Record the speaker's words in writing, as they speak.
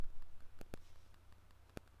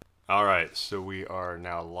All right, so we are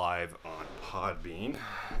now live on Podbean,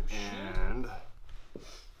 and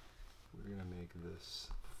we're gonna make this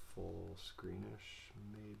full screenish,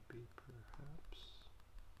 maybe, perhaps.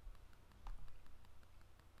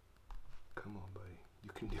 Come on, buddy,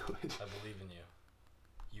 you can do it. I believe in you.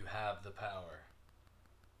 You have the power.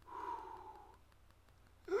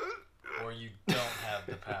 Or you don't have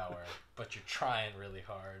the power, but you're trying really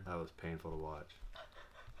hard. That was painful to watch.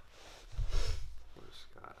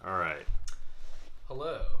 Scott. All right.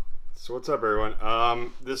 Hello. So what's up, everyone?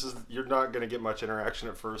 You're not gonna get much interaction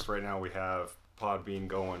at first. Right now, we have Podbean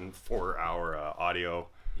going for our audio.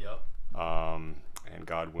 Yep. And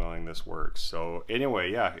God willing, this works. So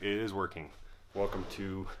anyway, yeah, it is working. Welcome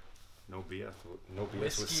to No BS. No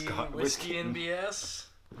BS with Scott. Whiskey and BS.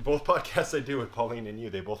 Both podcasts I do with Pauline and you,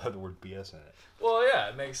 they both have the word BS in it. Well, yeah,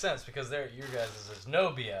 it makes sense because your guys' is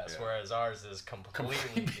no BS, whereas ours is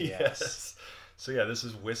completely BS. So yeah, this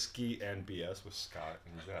is Whiskey and BS with Scott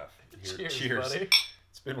and Jeff. Cheers, buddy.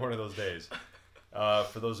 It's been one of those days.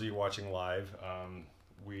 For those of you watching live,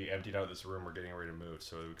 we emptied out this room. We're getting ready to move,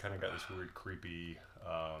 so we kind of got this weird, creepy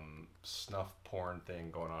snuff porn thing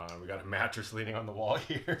going on. We got a mattress leaning on the wall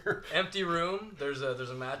here. Empty room. There's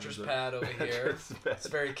a mattress pad over here. It's a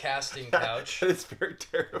very casting couch. It's very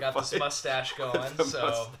terrifying. Got this mustache going, it's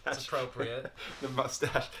appropriate. The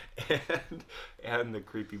mustache and the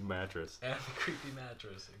creepy mattress. And the creepy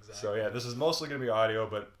mattress, exactly. So yeah, this is mostly going to be audio,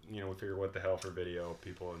 but we figure what the hell for video.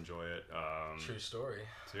 People enjoy it. True story.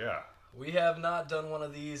 So yeah. We have not done one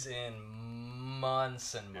of these in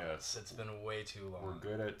months and months. Yes. It's been way too long. We're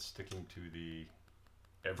good at sticking to the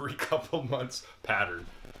every couple months pattern.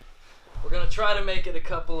 We're going to try to make it a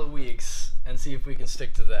couple of weeks and see if we can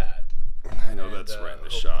stick to that. I know that's right in the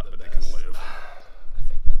shot, but they can live. I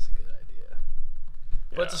think that's a good idea.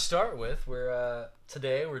 Yeah. But to start with,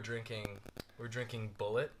 today we're drinking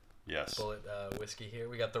Bullet. Yes. Bullet whiskey here.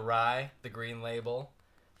 We got the rye, the green label.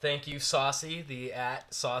 Thank you, Saucy, the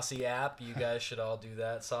 @Saucy app. You guys should all do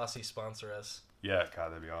that. Saucy, sponsor us. Yeah, God,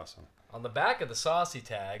 that'd be awesome. On the back of the Saucy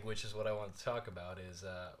tag, which is what I want to talk about, is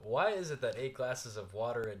why is it that 8 glasses of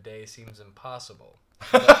water a day seems impossible?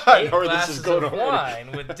 But 8 glasses of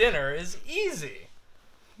wine with dinner is easy.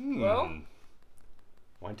 Well,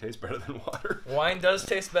 wine tastes better than water. Wine does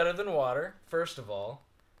taste better than water, first of all.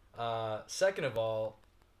 Second of all,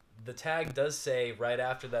 the tag does say right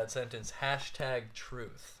after that sentence,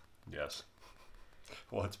 #truth. Yes.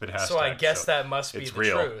 Well, it's been hashtag. So I guess that must be the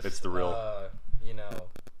real. truth. It's the real.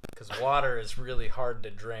 Because water is really hard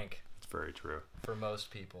to drink. It's very true. For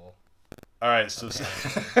most people. All right, so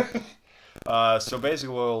so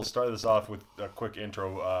basically we'll start this off with a quick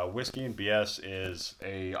intro. Whiskey and BS is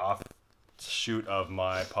a offshoot of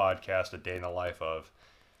my podcast, A Day in the Life of,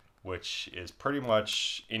 which is pretty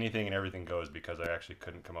much anything and everything goes because I actually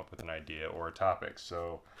couldn't come up with an idea or a topic.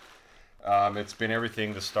 So it's been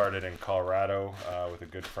everything that started in Colorado with a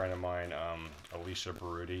good friend of mine, Alicia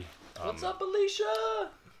Baruti. What's up, Alicia?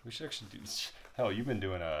 We should actually do this. Hell, you've been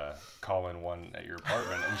doing a call-in one at your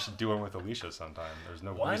apartment. We should do one with Alicia sometime.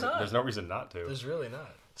 Why not? There's no reason not to. There's really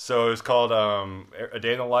not. So it's called A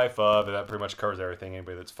Day in the Life of, and that pretty much covers everything.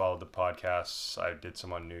 Anybody that's followed the podcasts, I did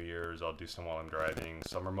some on New Year's. I'll do some while I'm driving.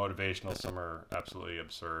 Some are motivational, some are absolutely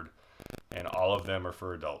absurd. And all of them are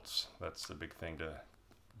for adults. That's the big thing to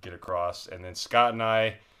get across. And then Scott and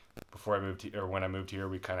I, when I moved here,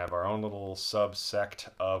 we kind of have our own little subsect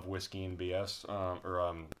of Whiskey and BS,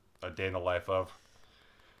 A Day in the Life of.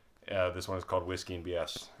 This one is called Whiskey and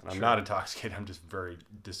BS. And I'm not intoxicated. I'm just very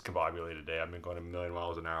discombobulated today. I've been going a million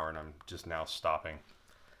miles an hour, and I'm just now stopping.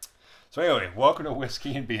 So anyway, welcome to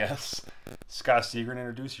Whiskey and BS. Scott Segrin,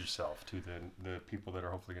 introduce yourself to the people that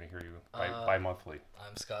are hopefully going to hear you bi-monthly.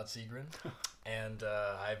 I'm Scott Segrin, and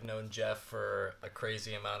I've known Jeff for a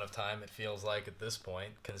crazy amount of time, it feels like at this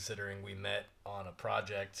point, considering we met on a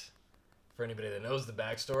project. For anybody that knows the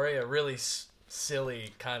backstory, a really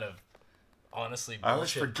silly kind of honestly bullshit I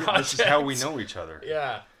always forget project. This is how we know each other.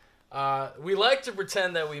 Yeah. We like to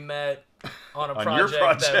pretend that we met on a On your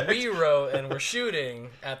project that we wrote and were shooting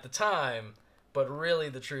at the time, but really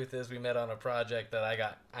the truth is we met on a project that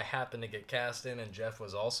I happened to get cast in and Jeff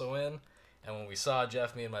was also in. And when we saw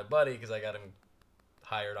Jeff, me and my buddy, because I got him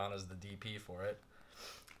hired on as the DP for it,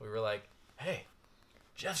 we were like, hey,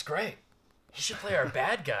 Jeff's great. He should play our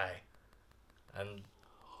bad guy. And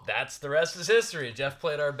that's the rest is history. Jeff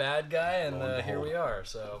played our bad guy, and here we are.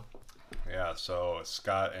 So, yeah. So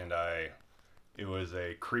Scott and I, it was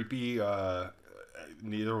a creepy. To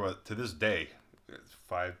this day,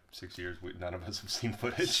 5-6 years, none of us have seen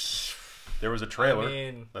footage. There was a trailer. I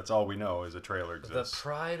mean, that's all we know is a trailer exists. The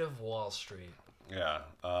Pride of Wall Street. Yeah.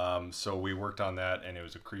 So we worked on that, and it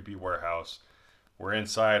was a creepy warehouse. Where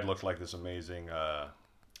inside looked like this amazing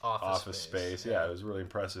office space. Yeah, it was really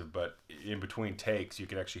impressive. But in between takes, you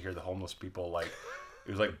could actually hear the homeless people like. It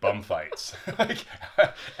was like bum fights, like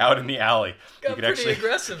out in the alley. Got you could pretty actually,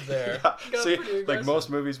 aggressive there. Yeah. See, like most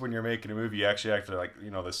movies, when you're making a movie, you actually have to like,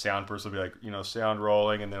 the sound person will be like, sound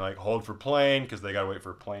rolling, and then like hold for plane because they gotta wait for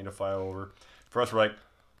a plane to fly over. For us, we're like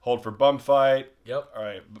hold for bum fight. Yep. All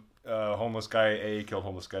right, homeless guy A killed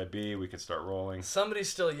homeless guy B. We can start rolling. Somebody's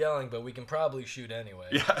still yelling, but we can probably shoot anyway.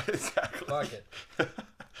 Yeah, exactly. Fuck it.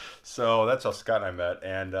 So that's how Scott and I met,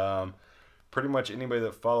 and pretty much anybody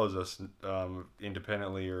that follows us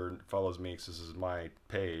independently or follows me, because this is my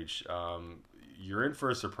page, you're in for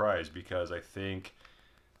a surprise, because I think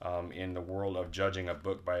in the world of judging a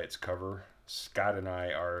book by its cover, Scott and I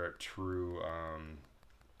are true,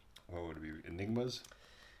 what would it be, enigmas?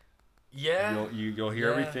 Yeah. You'll hear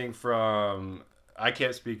everything from... I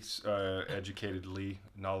can't speak educatedly,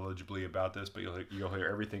 knowledgeably about this, but you'll hear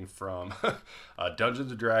everything from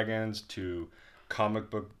Dungeons and Dragons to comic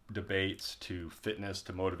book debates to fitness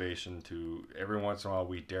to motivation to every once in a while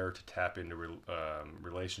we dare to tap into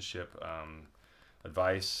relationship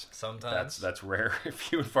advice. Sometimes that's rare,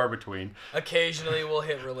 few and far between. Occasionally we'll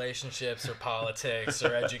hit relationships or politics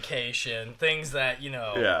or education, things that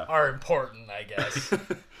are important, I guess.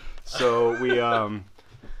 So we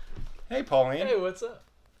hey Pauline. Hey, what's up?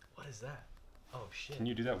 What is that? Oh shit. Can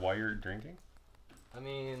you do that while you're drinking? I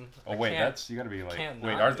mean, you gotta be like,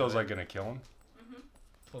 wait, aren't those like gonna kill him?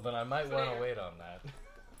 Well, then I might want to wait on that.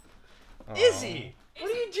 Oh. Izzy, what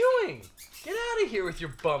are you doing? Get out of here with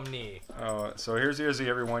your bum knee. Oh, so here's Izzy,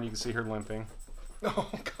 everyone. You can see her limping. Oh,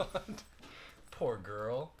 God. Poor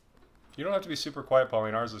girl. You don't have to be super quiet,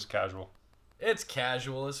 Pauline. Ours is casual. It's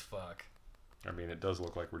casual as fuck. I mean, it does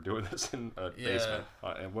look like we're doing this in a basement.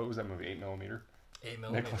 And what was that movie? 8mm? 8mm.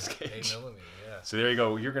 Nicolas Cage. 8mm, yeah. So there you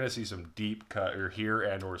go. You're going to see some deep cut, or hear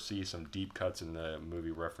and or see some deep cuts in the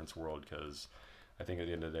movie reference world, because... I think at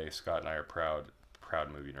the end of the day, Scott and I are proud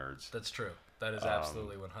movie nerds. That's true. That is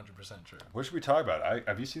absolutely 100% true. What should we talk about?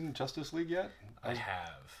 Have you seen Justice League yet? I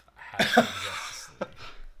have seen Justice League.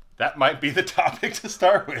 That might be the topic to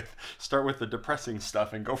start with. Start with the depressing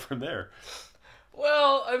stuff and go from there.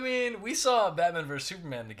 Well, I mean, we saw Batman vs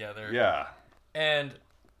Superman together. Yeah. And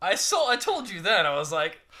I told you then, I was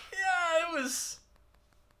like, yeah, it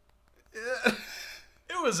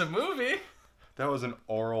was a movie. That was an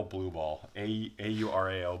oral blue ball.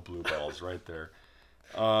 A-U-R-A-L blue balls right there.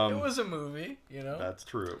 It was a movie, That's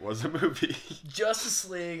true. It was a movie. Justice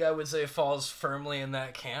League, I would say, falls firmly in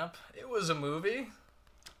that camp. It was a movie.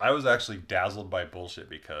 I was actually dazzled by bullshit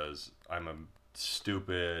because I'm a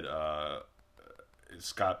stupid...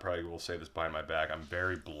 Scott probably will say this behind my back. I'm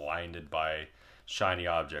very blinded by shiny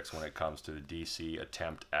objects when it comes to the DC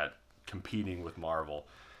attempt at competing with Marvel.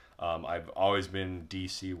 I've always been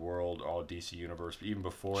DC World, all DC Universe, even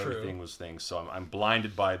before everything was things. So I'm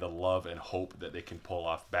blinded by the love and hope that they can pull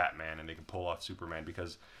off Batman and they can pull off Superman,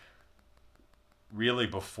 because really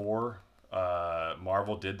before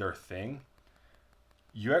Marvel did their thing,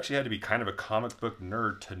 you actually had to be kind of a comic book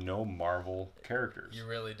nerd to know Marvel characters. You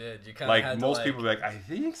really did. You kind of had to, most people would be like, I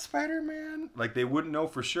think Spider-Man. Like they wouldn't know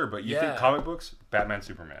for sure, but you think comic books, Batman,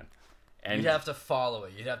 Superman. And you'd have to follow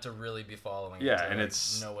it. You'd have to really be following it to and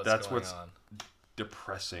know that's going what's on.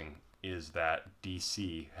 Depressing is that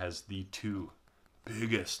DC has the two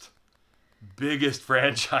biggest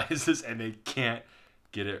franchises and they can't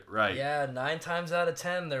get it right. Yeah, 9 times out of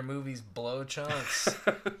 10 their movies blow chunks.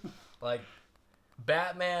 Like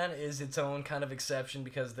Batman is its own kind of exception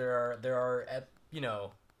because there are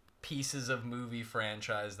pieces of movie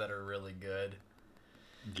franchise that are really good.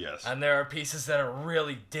 Yes. And there are pieces that are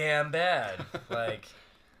really damn bad. Like,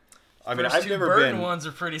 I mean, I've never Burton ones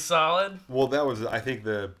are pretty solid. Well, that was, I think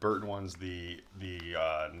the Burton ones, the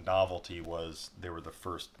novelty was they were the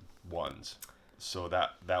first ones. So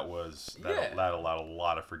that allowed a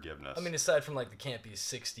lot of forgiveness. I mean, aside from like the campy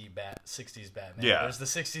 60s Batman. Yeah. There's the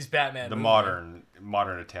 60s Batman the movie.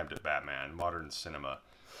 modern attempt at Batman, modern cinema.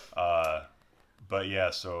 But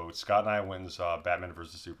yeah, so Scott and I went and saw Batman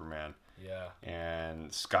vs Superman. Yeah.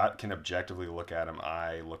 And Scott can objectively look at him.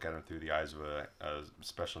 I look at him through the eyes of a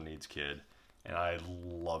special needs kid. And I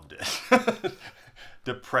loved it.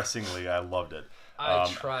 Depressingly, I loved it. I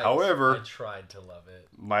tried to love it.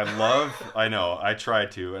 My love, I know, I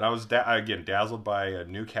tried to. And I was, again, dazzled by a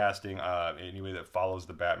new casting. Anybody that follows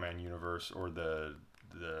the Batman universe or the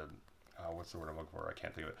what's the word I'm looking for? I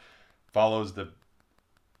can't think of it. Follows the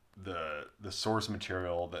source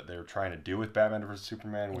material that they're trying to do with Batman vs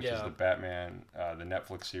Superman, which is the Batman, the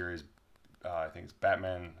Netflix series I think it's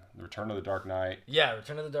Batman: The Return of the Dark Knight. Yeah,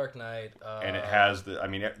 Return of the Dark Knight. And it has the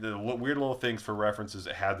weird little things for references.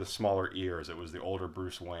 It had the smaller ears. It was the older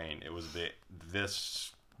Bruce Wayne. It was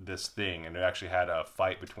this thing, and it actually had a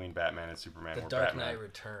fight between Batman and Superman. The where Dark Batman, Knight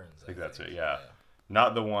Returns. I think that's it. Yeah.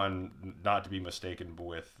 Not the one, not to be mistaken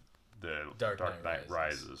with the Dark Knight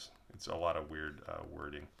Rises. It's a lot of weird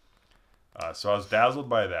wording. So I was dazzled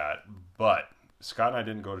by that, but Scott and I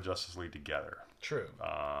didn't go to Justice League together. True.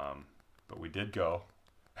 But we did go.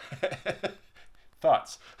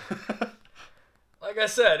 Thoughts? Like I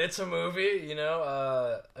said, it's a movie, you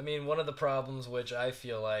know. I mean, one of the problems, which I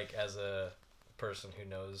feel like as a person who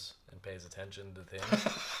knows and pays attention to things,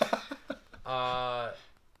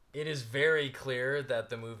 it is very clear that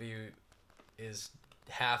the movie is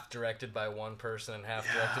half directed by one person and half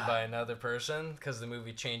directed by another person, because the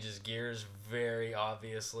movie changes gears very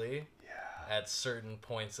obviously at certain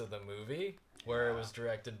points of the movie, where it was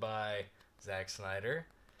directed by Zack Snyder,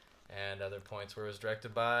 and other points where it was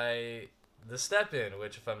directed by the Step-In,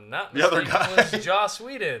 which, if I'm not mistaken, was Joss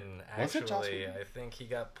Whedon, actually. Was it Joss Whedon? I think he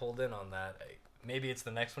got pulled in on that. Maybe it's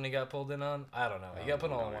the next one he got pulled in on. I don't know. He got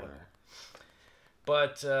put on one of them.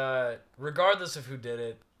 But regardless of who did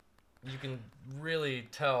it, you can really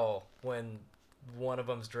tell when one of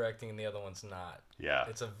them's directing and the other one's not. Yeah.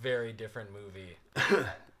 It's a very different movie.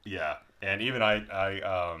 Yeah. And even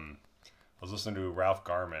I was listening to Ralph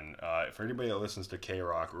Garman. For anybody that listens to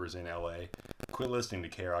K-Rock or is in LA, quit listening to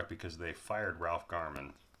K-Rock because they fired Ralph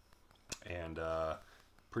Garman. And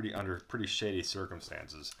pretty shady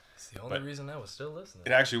circumstances. It's the only reason I was still listening.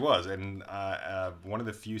 It actually was. And one of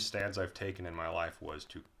the few stands I've taken in my life was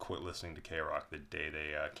to quit listening to K-Rock the day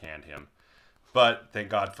they canned him. But thank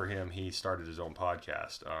God for him, he started his own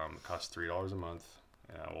podcast. It costs $3 a month.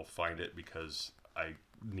 And I will find it because I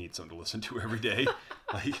need something to listen to every day.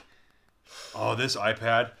 Like, oh, this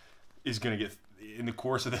iPad is going to get, in the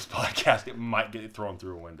course of this podcast, it might get thrown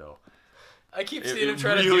through a window. I keep seeing him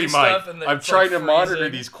trying to do stuff, and I'm trying to monitor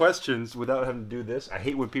these questions without having to do this. I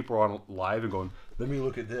hate when people are on live and going, "Let me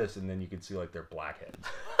look at this," and then you can see like their blackheads.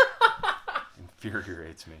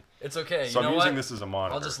 Infuriates me. It's okay. So you know I'm using what? this as a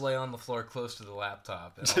monitor. I'll just lay on the floor close to the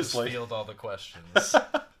laptop and just I'll field all the questions.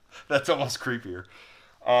 That's almost creepier.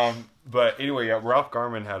 But anyway, yeah, Ralph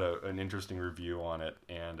Garman had an interesting review on it,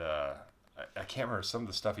 and I can't remember, some of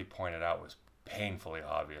the stuff he pointed out was painfully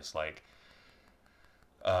obvious. Like,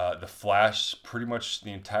 the Flash, pretty much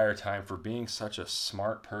the entire time, for being such a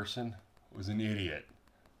smart person, was an idiot.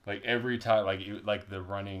 Like, every time, like the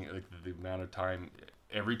running, like the amount of time,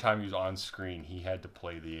 every time he was on screen, he had to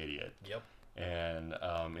play the idiot. Yep. And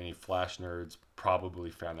any Flash nerds probably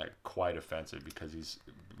found that quite offensive, because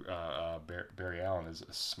Barry Allen is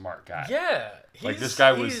a smart guy. Yeah, like, this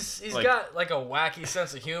guy was. He's got like a wacky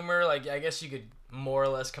sense of humor. Like, I guess you could more or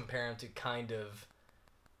less compare him to kind of,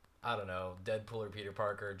 I don't know, Deadpool or Peter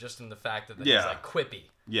Parker, just in the fact that he's like quippy.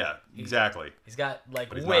 Yeah, exactly. He's got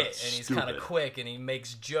like wit, and he's kind of quick, and he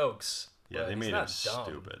makes jokes. Yeah, they made him dumb.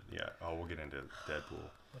 stupid. Yeah. Oh, we'll get into Deadpool.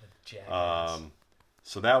 What a jackass.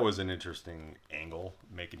 So that was an interesting angle,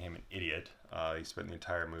 making him an idiot. He spent the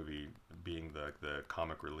entire movie being the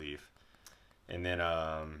comic relief. And then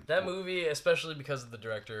that movie, especially because of the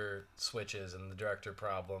director switches and the director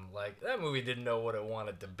problem, like, that movie didn't know what it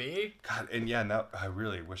wanted to be. God, and yeah, now I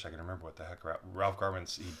really wish I could remember what the heck Ralph Garman,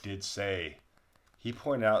 he did say. He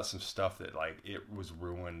pointed out some stuff that, like, it was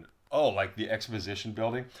ruined. Oh, like the exposition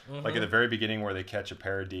building, like at the very beginning where they catch a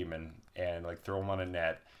parademon and like throw him on a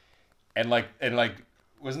net, and like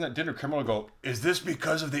wasn't that Dinner Criminal go, is this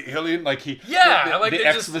because of the alien? Like the they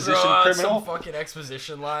exposition just throw out criminal, some fucking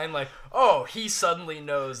exposition line, like, oh, he suddenly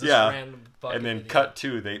knows this random fucking and then idiot. cut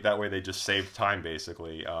to that way they just saved time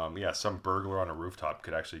basically. Some burglar on a rooftop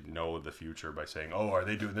could actually know the future by saying, oh, are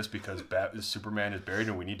they doing this because Superman is buried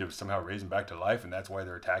and we need to somehow raise him back to life, and that's why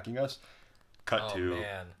they're attacking us? Cut to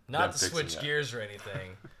man, not to switch gears or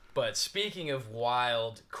anything, but speaking of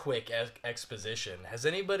wild, quick exposition, has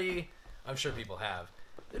anybody? I'm sure people have.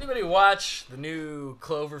 Did anybody watch the new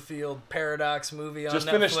Cloverfield Paradox movie on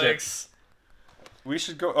Netflix? Finished it. We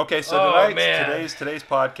should go. Okay, so today's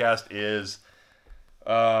podcast is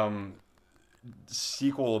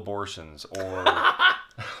sequel abortions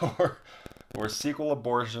or sequel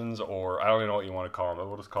abortions, or I don't even know what you want to call them, but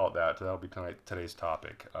we'll just call it that. That'll be today's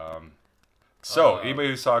topic. So, anybody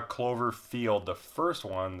who saw Cloverfield, the first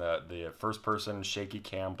one, the first-person shaky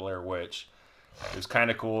cam Blair Witch, it was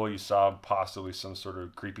kind of cool. You saw possibly some sort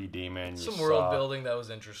of creepy demon. Some world building that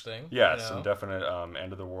was interesting. Yeah, some definite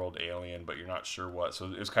end-of-the-world alien, but you're not sure what.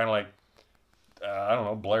 So it was kind of like, I don't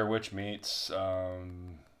know, Blair Witch meets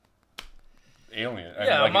alien.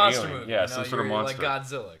 Yeah, like a monster alien. movie. Yeah, you know, some sort of monster. Like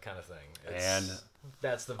Godzilla kind of thing. And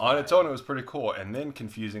that's the vibe. on its own, it was pretty cool. And then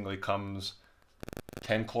confusingly comes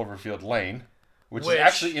 10 Cloverfield Lane, which is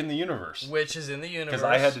actually in the universe. Which is in the universe. Because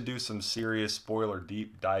I had to do some serious spoiler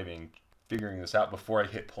deep diving figuring this out before I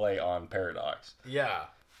hit play on Paradox. Yeah.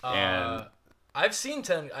 And I've seen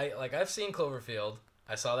I've seen Cloverfield.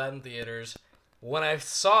 I saw that in theaters. When I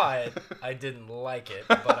saw it, I didn't like it,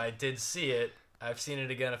 but I did see it. I've seen it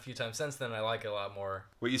again a few times since then. I like it a lot more.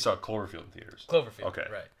 Well, you saw Cloverfield in theaters. Cloverfield, okay,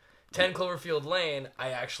 right. 10 Cloverfield Lane,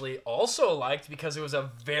 I actually also liked because it was a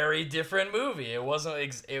very different movie. It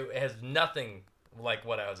wasn't. It has nothing like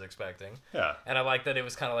what I was expecting. Yeah. And I like that it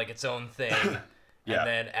was kind of like its own thing. Yeah. And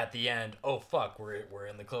then at the end, oh fuck, we're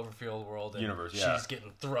in the Cloverfield world and universe. Yeah. She's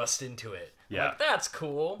getting thrust into it. Yeah. Like, that's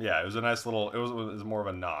cool. Yeah, it was a nice little. It was more of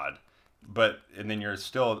a nod. And then you're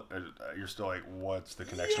still like, what's the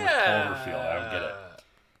connection with Cloverfield? I don't get it.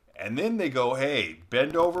 And then they go, hey,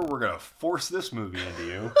 bend over. We're gonna force this movie into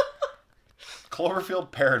you.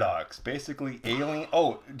 Cloverfield Paradox, basically alien.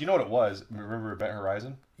 Oh, do you know what it was? Remember Event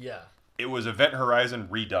Horizon? Yeah. It was Event Horizon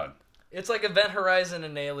redone. It's like Event Horizon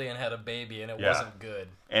and Alien had a baby, and it wasn't good.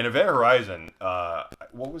 And Event Horizon, I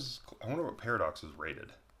wonder what Paradox was rated.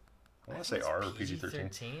 I want to say R or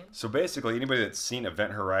PG-13. So basically, anybody that's seen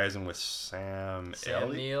Event Horizon with Sam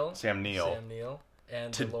Neill.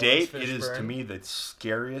 And to date, it is to me the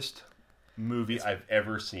scariest movie I've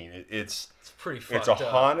ever seen. It's pretty fucked up. It's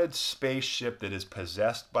a haunted up. Spaceship that is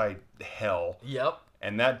possessed by hell. Yep.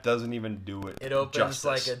 And that doesn't even do it. It opens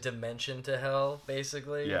justice. like a dimension to hell,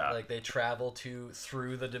 basically. Yeah. Like they travel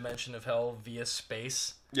through the dimension of hell via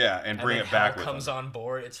space. Yeah, and bring it back with them. Comes on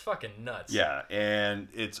board. It's fucking nuts. Yeah, and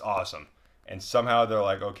it's awesome. And somehow they're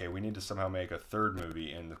like, okay, we need to somehow make a third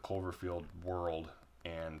movie in the Cloverfield world.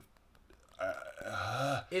 And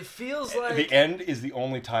it feels like the end is the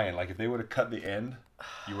only tie-in. Like if they would have cut the end,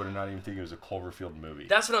 you would have not even think it was a Cloverfield movie.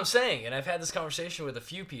 That's what I'm saying. And I've had this conversation with a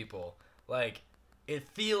few people. Like, it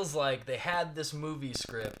feels like they had this movie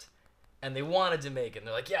script and they wanted to make it. And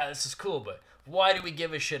they're like, yeah, this is cool, but why do we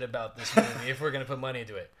give a shit about this movie if we're going to put money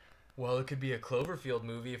into it? Well, it could be a Cloverfield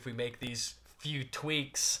movie if we make these few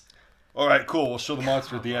tweaks. All right, cool. We'll show the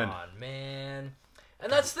monster at the end. Come on, man.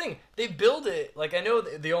 And that's the thing. They build it. Like, I know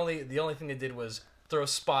the only thing they did was throw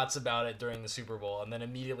spots about it during the Super Bowl. And then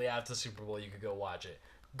immediately after the Super Bowl, you could go watch it.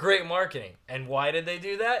 Great marketing. And why did they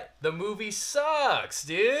do that? The movie sucks,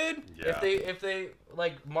 dude. Yeah. If they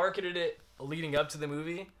like marketed it leading up to the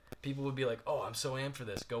movie, people would be like, "Oh, I'm so amped for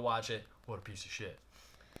this. Go watch it." What a piece of shit.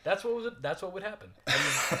 That's what would happen. I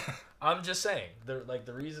mean, I'm just saying.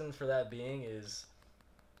 The reason for that being is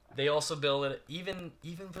they also bill it even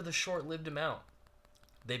for the short-lived amount.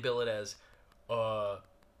 They bill it as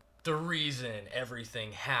the reason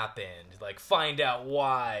everything happened. Like, find out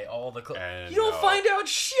why all the... you don't find out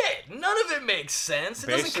shit! None of it makes sense.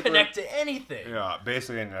 It doesn't connect to anything. Yeah,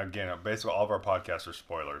 basically, and again, all of our podcasts are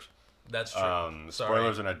spoilers. That's true.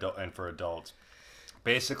 Spoilers and for adults.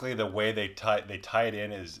 Basically, the way they tie it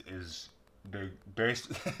in is it's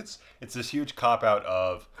this huge cop-out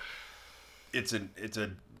of... It's a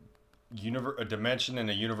dimension in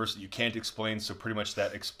a universe that you can't explain, so pretty much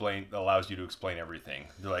that allows you to explain everything.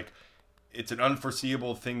 They're like, it's an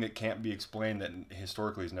unforeseeable thing that can't be explained that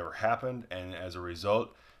historically has never happened, and as a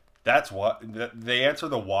result, that's what they answer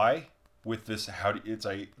the why with this.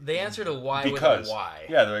 They answer the why because, with a why.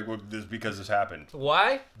 Yeah, they're like, well, because this happened.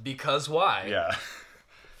 Why? Because why? Yeah.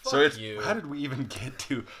 So how did we even get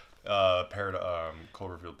to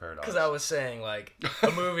Cloverfield Paradox? Because I was saying, like, a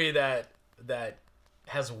movie that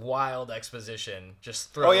has wild exposition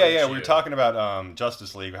just thrown at you. We were talking about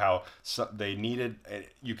Justice League, how they needed,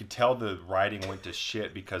 you could tell the writing went to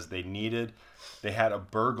shit because they had a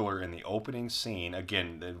burglar in the opening scene.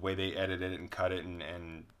 Again, the way they edited it and cut it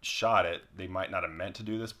and shot it, they might not have meant to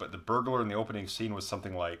do this, but the burglar in the opening scene was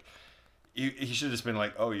something like, he should have just been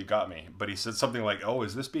like, oh, you got me. But he said something like, oh,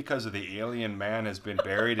 is this because of the alien man has been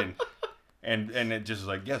buried and it just was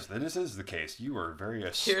like, yes, this is the case. You were a very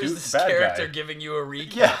astute Here's this bad character guy. Giving you a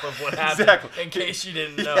recap of what happened, exactly. in case you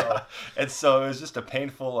didn't know. Yeah. And so it was just a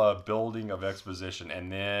painful building of exposition. And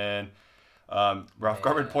then Ralph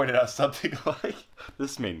Garman pointed out something like,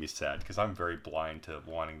 this made me sad because I'm very blind to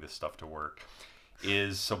wanting this stuff to work,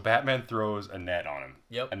 so Batman throws a net on him.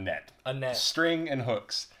 Yep. A net. A String and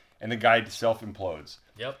hooks. And the guy self-implodes.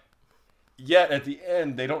 Yep. Yet at the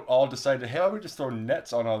end, they don't all decide to, hey, I would just throw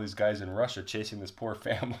nets on all these guys in Russia chasing this poor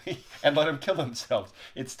family and let them kill themselves.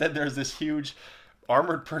 Instead, there's this huge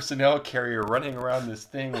armored personnel carrier running around this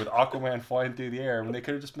thing with Aquaman flying through the air when they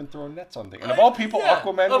could have just been throwing nets on things. And of all people,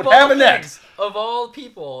 Aquaman would have a net. Of all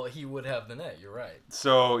people, he would have the net. You're right.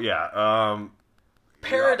 So, yeah.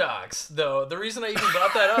 Paradox, though. The reason I even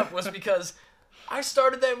brought that up was because I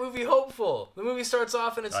started that movie hopeful. The movie starts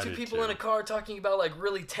off and it's two people in a car talking about like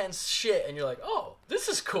really tense shit, and you're like, oh, this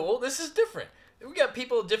is cool. This is different. We got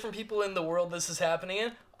different people in the world this is happening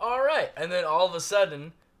in. All right. And then all of a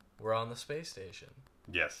sudden, we're on the space station.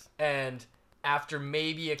 Yes. And after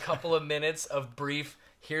maybe a couple of minutes of brief,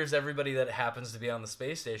 here's everybody that happens to be on the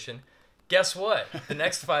space station, guess what? The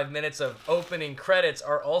next 5 minutes of opening credits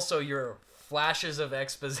are also your flashes of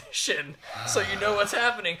exposition, so you know what's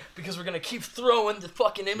happening, because we're going to keep throwing the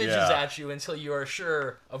fucking images at you until you are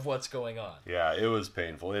sure of what's going on. Yeah, it was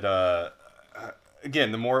painful. It,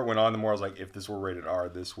 again, the more it went on, the more I was like, if this were rated R,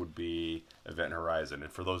 this would be Event Horizon.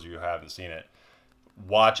 And for those of you who haven't seen it,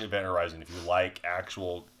 watch Event Horizon if you like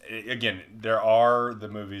actual... Again, there are the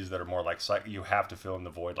movies that are more like you have to fill in the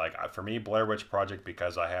void. Like, for me, Blair Witch Project,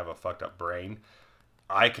 because I have a fucked up brain,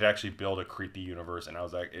 I could actually build a creepy universe, and I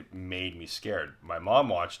was like, it made me scared. My mom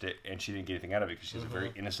watched it, and she didn't get anything out of it because she has a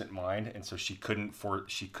very innocent mind, and so she couldn't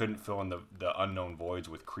fill in the unknown voids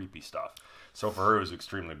with creepy stuff. So for her, it was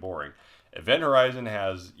extremely boring. Event Horizon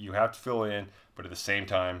you have to fill in, but at the same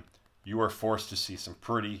time, you are forced to see some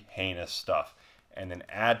pretty heinous stuff. And then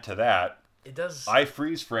add to that, it does. I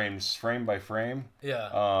freeze frames frame by frame. Yeah.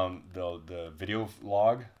 The video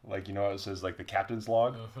log, like, you know, it says like the captain's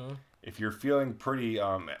log. Mm-hmm. If you're feeling pretty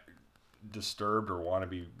disturbed or want to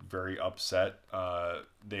be very upset,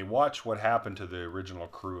 they watch what happened to the original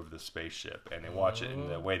crew of the spaceship, and they watch it, and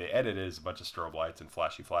the way they edit it is a bunch of strobe lights and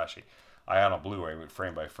flashy. I on a Blu-ray went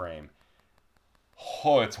frame by frame.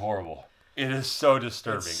 Oh, it's horrible. It is so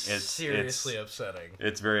disturbing. It's seriously upsetting.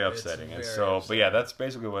 It's very upsetting. But yeah, that's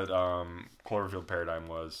basically what Cloverfield Paradigm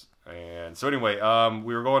was. And so anyway,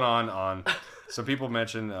 we were going on. Some people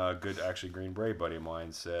mentioned, good, actually, Green Beret buddy of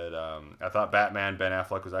mine said, I thought Ben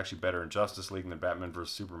Affleck was actually better in Justice League than Batman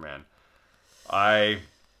vs. Superman. I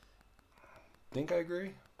think I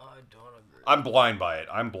agree. I don't agree. I'm blind by it.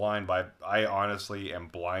 I honestly am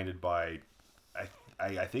blinded by...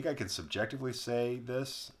 I think I can subjectively say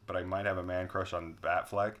this, but I might have a man crush on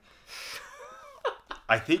Batfleck.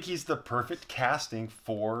 I think he's the perfect casting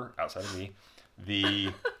for, outside of me, the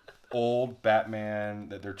old Batman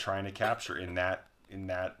that they're trying to capture in that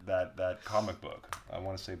comic book. I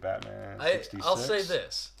want to say Batman 66. I'll say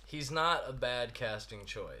this. He's not a bad casting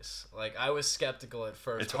choice. Like, I was skeptical at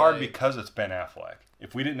first. It's hard because it's Ben Affleck.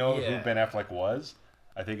 If we didn't know who Ben Affleck was,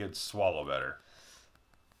 I think it'd swallow better.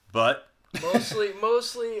 But...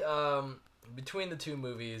 mostly, between the two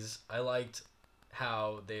movies, I liked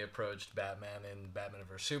how they approached Batman in Batman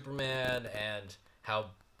vs. Superman, and how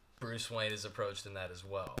Bruce Wayne is approached in that as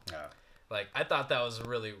well. Yeah. Like, I thought that was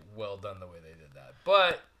really well done the way they did that.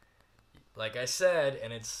 But, like I said,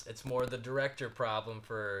 and it's more the director problem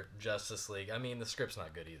for Justice League. I mean, the script's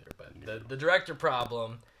not good either, but the director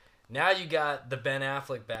problem, now you got the Ben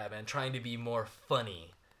Affleck Batman trying to be more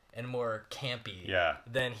funny and more campy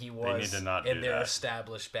than he was in their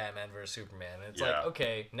established Batman vs. Superman. And it's like,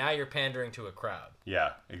 okay, now you're pandering to a crowd.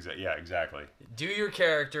 Yeah, exactly. Do your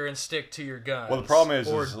character and stick to your guns. Well, the problem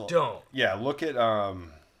is don't. Yeah, look at I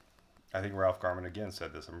think Ralph Garman again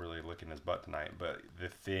said this. I'm really licking his butt tonight. But the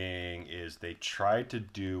thing is, they tried to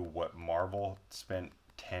do what Marvel spent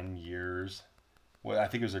 10 years. Well, I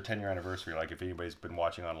think it was their 10-year anniversary. Like, if anybody's been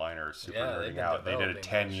watching online or super nerding out, they did a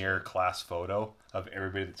 10-year class photo of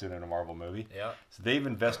everybody that's in a Marvel movie. Yeah. So they've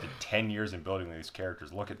invested 10 years in building these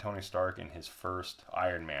characters. Look at Tony Stark in his first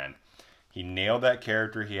Iron Man. He nailed that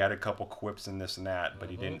character. He had a couple quips and this and that,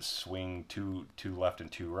 but he didn't swing too left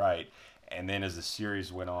and too right. And then as the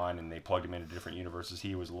series went on and they plugged him into different universes,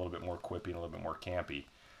 he was a little bit more quippy and a little bit more campy.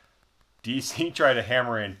 DC tried to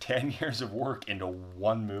hammer in 10 years of work into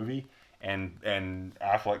one movie. And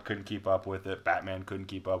Affleck couldn't keep up with it. Batman couldn't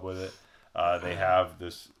keep up with it. They have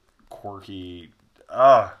this quirky...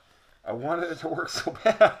 I wanted it to work so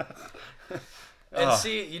bad. And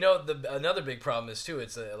see, you know, another big problem is, too,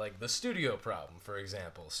 it's like the studio problem, for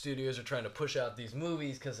example. Studios are trying to push out these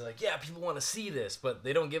movies because they're like, yeah, people want to see this, but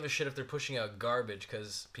they don't give a shit if they're pushing out garbage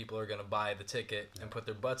because people are going to buy the ticket and put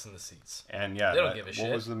their butts in the seats. And yeah, they don't give a shit.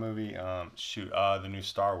 What was the movie? The new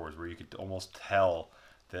Star Wars, where you could almost tell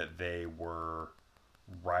that they were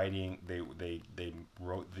writing, they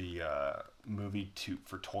wrote the movie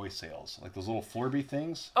for toy sales, like those little Flurby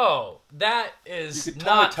things. Oh, that is you could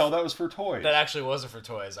totally tell that was for toys. That actually wasn't for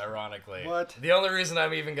toys, ironically. What? The only reason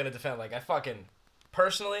I'm even going to defend, like, I fucking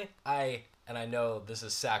personally, I know this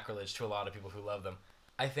is sacrilege to a lot of people who love them,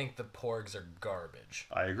 I think the Porgs are garbage.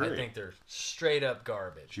 I agree. I think they're straight up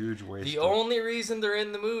garbage. Huge waste. The only reason they're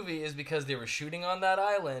in the movie is because they were shooting on that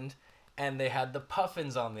island. and they had the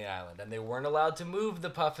puffins on the island, and they weren't allowed to move the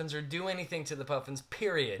puffins or do anything to the puffins,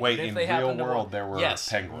 period. Wait, Even if in they real happened to world, there were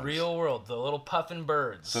penguins? Real world, the little puffin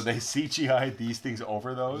birds. So they CGI'd these things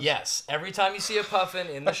over those? Yes. Every time you see a puffin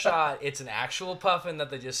in the shot, it's an actual puffin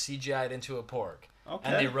that they just CGI'd into a pork. Okay.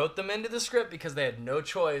 And they wrote them into the script because they had no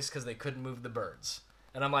choice because they couldn't move the birds.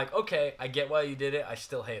 And I'm like, okay, I get why you did it. I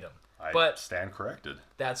still hate them. But stand corrected.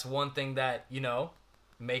 That's one thing that,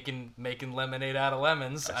 making lemonade out of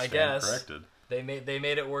lemons, I guess. Corrected. They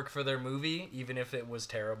made it work for their movie, even if it was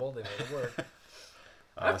terrible. They made it work.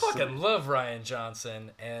 I fucking love Rian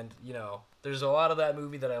Johnson, and there's a lot of that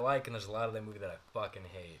movie that I like, and there's a lot of that movie that I fucking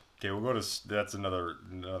hate. Okay, we'll go to that's another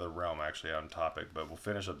realm actually on topic, but we'll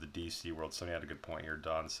finish up the DC world. Somebody had a good point here.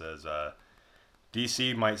 Don says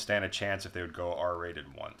DC might stand a chance if they would go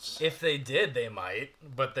R-rated once. If they did, they might,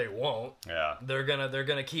 but they won't. Yeah. They're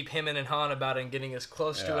gonna keep hemming and hawing about it and getting as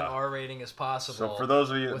close to an R rating as possible. So for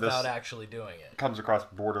those of you, without actually doing it, comes across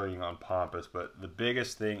bordering on pompous, but the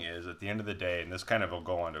biggest thing is at the end of the day, and this kind of will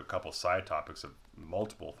go on to a couple side topics of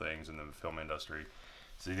multiple things in the film industry.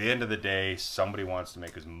 So at the end of the day, somebody wants to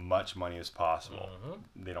make as much money as possible.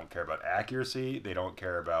 Mm-hmm. They don't care about accuracy. They don't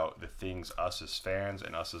care about the things us as fans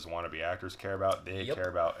and us as wannabe actors care about. They care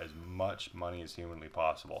about as much money as humanly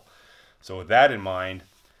possible. So with that in mind,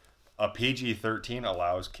 a PG-13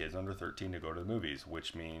 allows kids under 13 to go to the movies,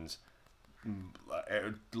 which means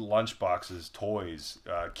lunch boxes, toys,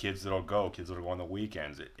 kids that'll go on the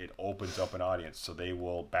weekends. It opens up an audience, so they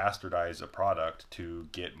will bastardize a product to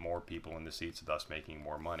get more people in the seats, thus making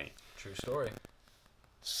more money. True story.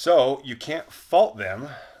 So you can't fault them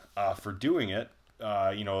for doing it.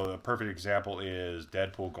 A perfect example is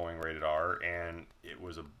Deadpool going rated R, and it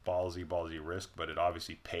was a ballsy risk, but it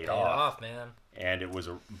obviously paid off, man. And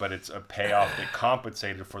but it's a payoff that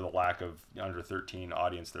compensated for the lack of under 13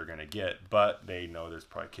 audience they're going to get. But they know there's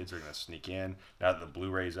probably kids are going to sneak in. Now that the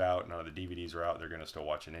Blu-ray's out, now that the DVDs are out, they're going to still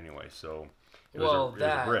watch it anyway. So it was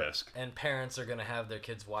a risk. And parents are going to have their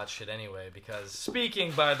kids watch it anyway. Because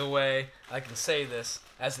speaking, by the way, I can say this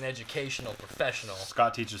as an educational professional.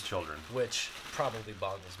 Scott teaches children, which probably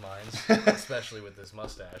boggles minds, especially with this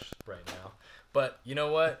mustache right now. But you know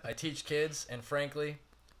what? I teach kids, and frankly,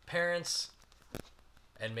 parents.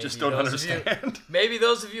 And maybe just don't understand. Maybe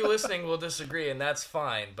those of you listening will disagree, and that's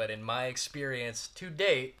fine. But in my experience to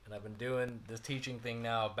date, and I've been doing this teaching thing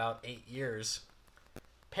now about 8 years,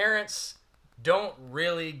 parents don't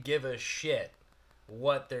really give a shit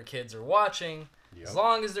what their kids are watching, as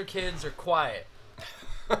long as their kids are quiet.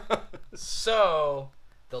 So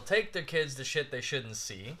they'll take their kids to shit they shouldn't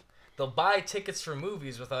see. They'll buy tickets for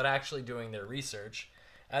movies without actually doing their research.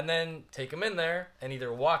 And then take them in there and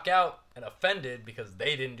either walk out and offended because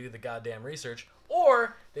they didn't do the goddamn research,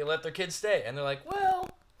 or they let their kids stay. And they're like, well,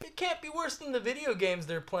 it can't be worse than the video games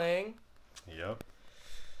they're playing. Yep.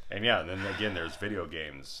 And yeah, then again, there's video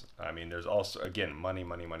games. I mean, there's also, again, money.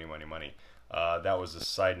 That was a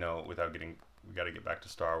side note we got to get back to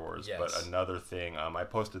Star Wars. Yes. But another thing, I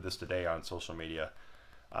posted this today on social media.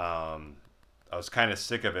 I was kind of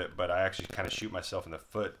sick of it, but I actually kind of shoot myself in the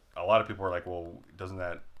foot. A lot of people are like, well, doesn't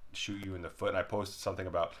that shoot you in the foot? And I posted something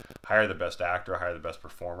about hire the best actor, hire the best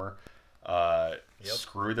performer.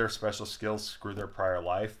 Screw their special skills, screw their prior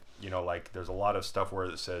life. There's a lot of stuff where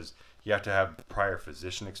it says you have to have prior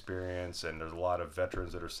physician experience, and there's a lot of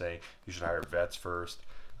veterans that are saying you should hire vets first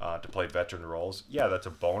to play veteran roles. Yeah, that's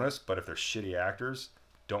a bonus, but if they're shitty actors,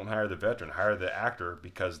 don't hire the veteran. Hire the actor,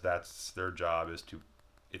 because that's their job is to...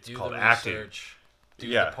 It's do called the acting. Research, do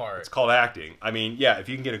the part. It's called acting. I mean, yeah, if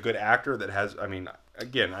you can get a good actor that has, I mean,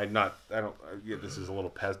 again, this is a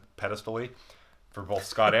little pedestal-y for both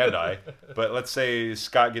Scott and I, but let's say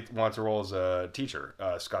Scott wants a role as a teacher.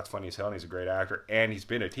 Scott's funny as hell, and he's a great actor, and he's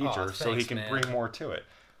been a teacher, so he can bring more to it.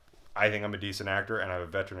 I think I'm a decent actor, and I have a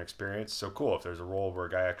veteran experience, so cool. If there's a role where a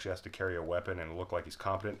guy actually has to carry a weapon and look like he's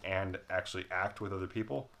competent and actually act with other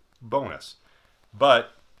people, bonus.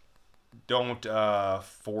 But don't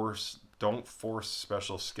force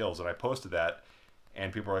special skills. And I posted that,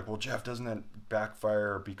 and people are like, well, Jeff, doesn't that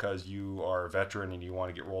backfire because you are a veteran and you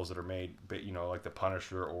want to get roles that are made, like The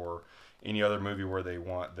Punisher or any other movie where they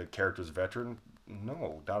want the character's veteran?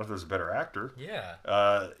 No, not if there's a better actor. Yeah.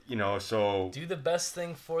 So do the best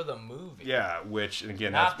thing for the movie. Yeah, which, and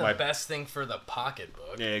again, not the best thing for the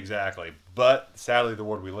pocketbook. Yeah, exactly. But sadly, the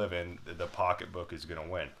world we live in, the pocketbook is going to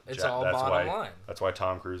win. It's all bottom line. That's why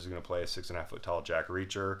Tom Cruise is going to play a 6.5 foot tall Jack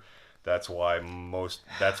Reacher. That's why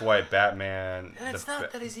Batman. And it's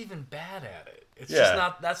not that he's even bad at it. It's just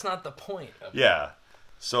not. That's not the point of it.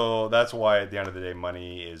 So that's why at the end of the day,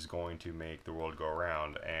 money is going to make the world go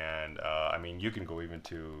around. And I mean, you can go even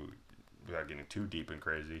without getting too deep and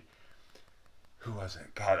crazy, who was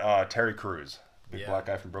it? God, Terry Crews, big black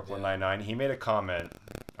guy from Brooklyn Nine-Nine. He made a comment.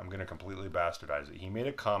 I'm going to completely bastardize it. He made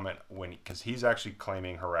a comment because he's actually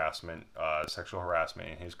claiming harassment, sexual harassment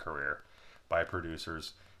in his career by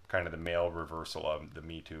producers, kind of the male reversal of the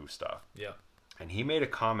Me Too stuff. Yeah. And he made a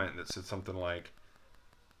comment that said something like,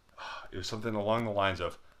 it was something along the lines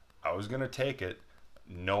of, I was going to take it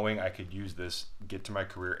knowing I could use this, get to my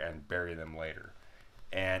career, and bury them later.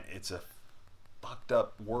 And it's a fucked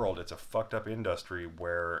up world. It's a fucked up industry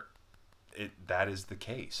where that is the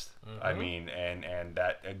case. Mm-hmm. I mean, and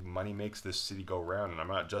that money makes this city go round, and I'm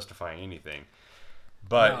not justifying anything.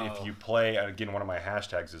 But if you play, again, one of my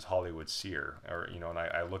hashtags is Hollywood Seer, or and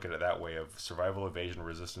I look at it that way, of survival, evasion,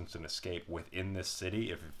 resistance, and escape within this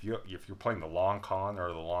city. If you're playing the long con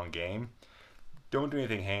or the long game, don't do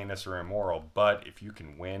anything heinous or immoral. But if you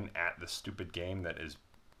can win at the stupid game that is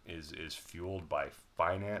fueled by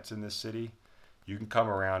finance in this city, you can come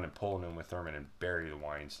around and pull in Uma Thurman and bury the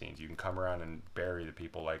Weinsteins. You can come around and bury the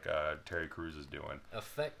people like Terry Crews is doing.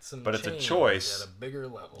 Affect some but it's a choice at a bigger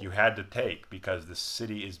level you had to take, because the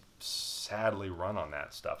city is sadly run on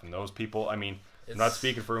that stuff. And those people, I mean, I'm not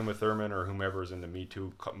speaking for Uma Thurman or whomever is in the Me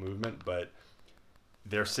Too movement, but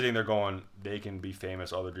they're sitting there going, they can be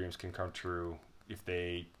famous, all their dreams can come true if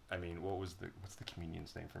they... I mean, what's the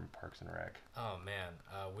comedian's name from Parks and Rec? Oh man,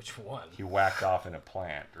 which one? He whacked off in a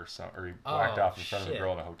plant or something, or he whacked off in front of a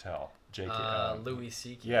girl in a hotel. Louis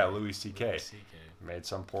C.K. Yeah, Louis C.K. Made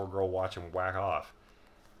some poor girl watch him whack off.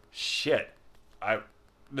 Shit,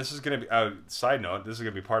 this is gonna be. Side note: this is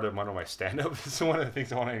gonna be part of one of my stand-up. This is one of the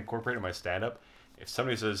things I want to incorporate in my stand-up. If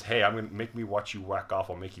somebody says, "Hey, I'm gonna make me watch you whack off.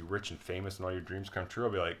 I'll make you rich and famous, and all your dreams come true,"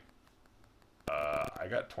 I'll be like, I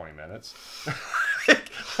got 20 minutes.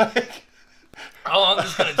 How long is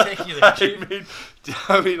this going to take you to achieve?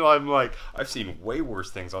 I mean, I'm like, I've seen way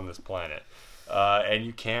worse things on this planet. And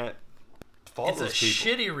you can't follow those people. It's a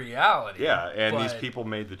shitty reality. Yeah, and these people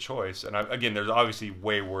made the choice. And again, there's obviously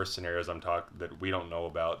way worse scenarios that we don't know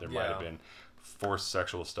about. There might have been forced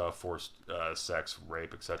sexual stuff, forced sex,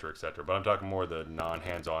 rape, etc., etc. But I'm talking more the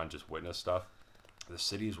non-hands-on, just witness stuff. The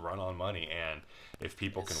city's run on money, and if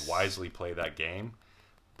people can wisely play that game,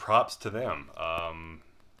 props to them.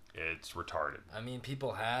 It's retarded. I mean,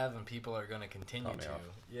 people have, and people are going to continue to.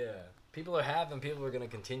 Yeah, people have, and people are going to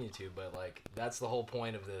continue to. But like, that's the whole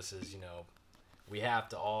point of this: is we have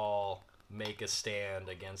to all make a stand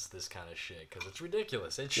against this kind of shit, because it's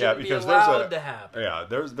ridiculous. It shouldn't be allowed to happen. Yeah,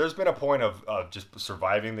 there's been a point of just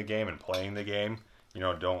surviving the game and playing the game.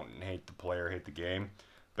 Don't hate the player, hate the game.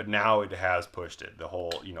 But now it has pushed it. The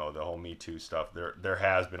whole Me Too stuff. There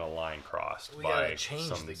has been a line crossed by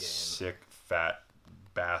some sick, fat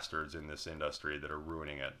bastards in this industry that are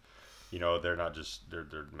ruining it. They're not just they're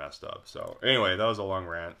messed up. So anyway, that was a long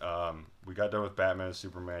rant. We got done with Batman,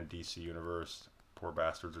 Superman, DC Universe. Poor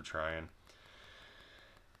bastards are trying.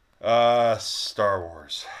 Star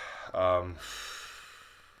Wars. I'm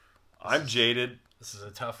jaded. This is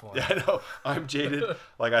a tough one. Yeah, I know. I'm jaded.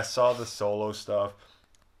 Like, I saw the Solo stuff.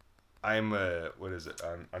 I'm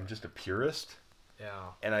just a purist. Yeah.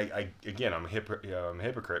 And I'm a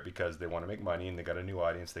hypocrite, because they want to make money and they got a new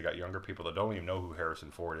audience. They got younger people that don't even know who Harrison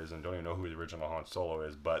Ford is and don't even know who the original Han Solo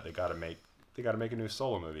is, but they got to make a new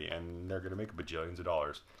Solo movie, and they're going to make bajillions of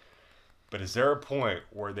dollars. But is there a point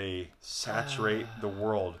where they saturate the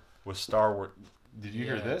world with Star Wars? Did you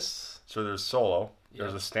hear this? So there's Solo.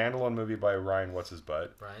 There's a standalone movie by Ryan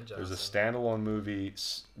What's-His-Butt. Ryan Johnson. There's a standalone movie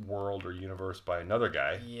world or universe by another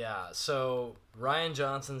guy. Yeah, so Ryan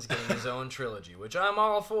Johnson's getting his own trilogy, which I'm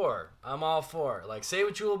all for. Like, say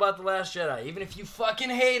what you will about The Last Jedi. Even if you fucking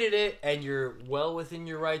hated it, and you're well within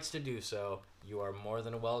your rights to do so, you are more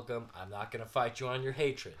than welcome. I'm not going to fight you on your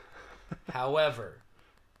hatred. However,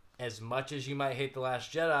 as much as you might hate The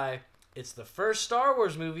Last Jedi, it's the first Star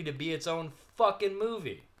Wars movie to be its own fucking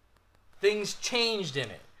movie. Things changed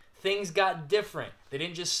in it. Things got different. They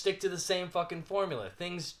didn't just stick to the same fucking formula.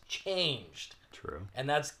 Things changed. True. And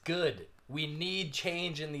that's good. We need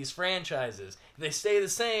change in these franchises. If they stay the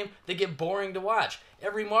same, they get boring to watch.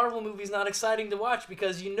 Every Marvel movie's not exciting to watch,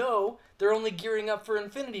 because they're only gearing up for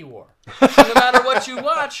Infinity War. So no matter what you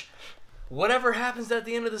watch, whatever happens at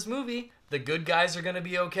the end of this movie, the good guys are going to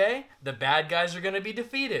be okay. The bad guys are going to be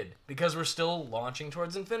defeated, because we're still launching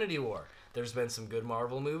towards Infinity War. There's been some good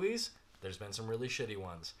Marvel movies. There's been some really shitty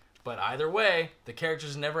ones. But either way, the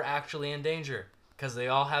characters are never actually in danger, because they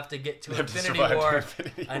all have to get to Infinity War,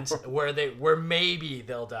 where maybe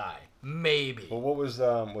they'll die. Maybe. Well, what was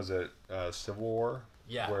it Civil War?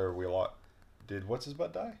 Yeah. Where we did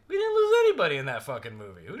What's-His-Butt die? We didn't lose anybody in that fucking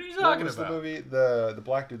movie. Who are you talking about? What was the movie? The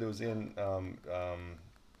black dude that was in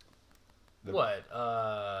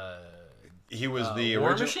He was the War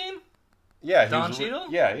original. Machine. Yeah, Don Cheadle?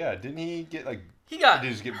 Yeah. Didn't he get like? He got Did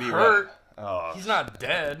he just get beat hurt. up? Oh. He's not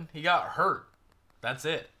dead. He got hurt. That's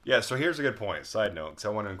it. Yeah. So here's a good point. Side note, because I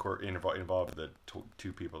want to involve the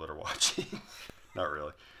two people that are watching. Not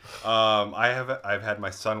really. I've had my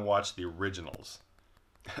son watch the originals.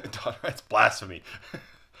 That's blasphemy.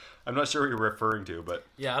 I'm not sure what you're referring to, but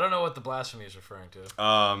Yeah, I don't know what the blasphemy is referring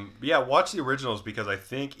to. yeah, watch the originals because I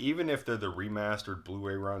think even if they're the remastered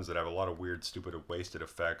Blu-ray runs that have a lot of weird, stupid, wasted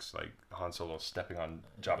effects, like Han Solo stepping on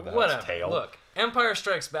Jabba the Hutt's tail. Look, Empire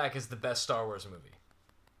Strikes Back is the best Star Wars movie.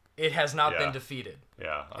 It has not been defeated.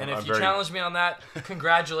 Yeah, And if you challenge me on that,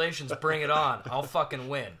 congratulations, bring it on. I'll fucking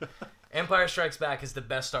win. Empire Strikes Back is the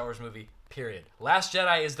best Star Wars movie, period. Last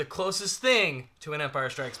Jedi is the closest thing to an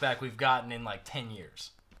Empire Strikes Back we've gotten in like 10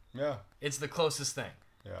 years. Yeah. It's the closest thing.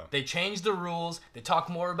 Yeah. They change the rules. They talk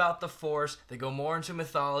more about the Force. They go more into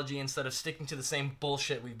mythology instead of sticking to the same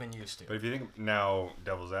bullshit we've been used to. But if you think now,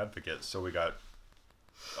 Devil's Advocate, so we got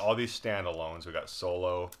all these standalones. We got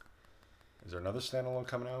Solo. Is there another standalone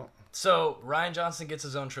coming out? So Rian Johnson gets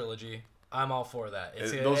his own trilogy. I'm all for that.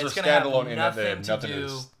 Those it's are gonna have standalone in that they nothing have to nothing to do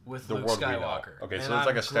do with the Luke world we know. Skywalker. Okay, so And it's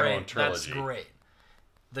like a I'm standalone trilogy. That's great.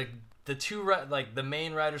 The two like the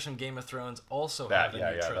main writers from Game of Thrones also That have a yeah,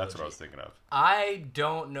 new yeah, trilogy. that's what I was thinking of. I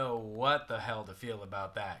don't know what the hell to feel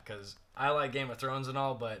about that because I like Game of Thrones and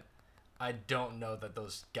all, but I don't know that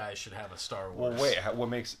those guys should have a Star Wars. Well, wait, what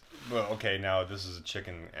makes? Well, okay, now this is a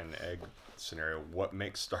chicken and egg scenario. What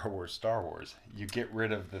makes Star Wars Star Wars? You get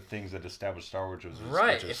rid of the things that establish Star Wars,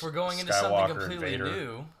 right? Which if we're going into Skywalker something completely and Vader.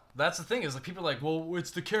 new, that's the thing. Is like people are like, well,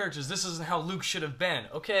 it's the characters. This isn't how Luke should have been.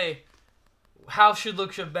 Okay, how should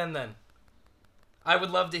Luke have been then? I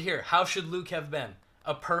would love to hear. How should Luke have been?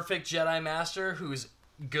 A perfect Jedi Master who's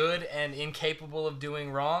good and incapable of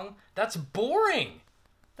doing wrong? That's boring.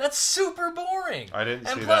 That's super boring. I didn't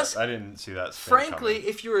and see plus, that. I didn't see that. Frankly, coming.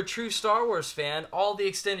 if you're a true Star Wars fan, all the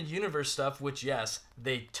extended universe stuff, which yes,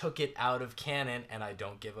 they took it out of canon, and I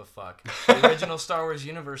don't give a fuck. The original Star Wars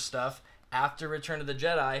universe stuff, after Return of the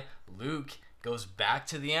Jedi, Luke goes back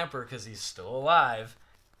to the Emperor because he's still alive,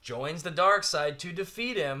 joins the dark side to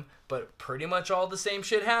defeat him, but pretty much all the same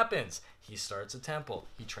shit happens. He starts a temple.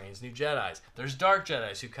 He trains new Jedis. There's dark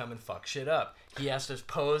Jedis who come and fuck shit up. He has to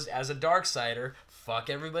pose as a Darksider, fuck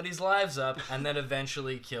everybody's lives up, and then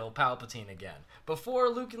eventually kill Palpatine again. Before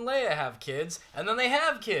Luke and Leia have kids, and then they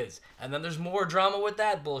have kids, and then there's more drama with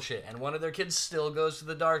that bullshit, and one of their kids still goes to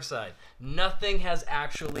the dark side. Nothing has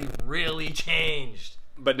actually really changed.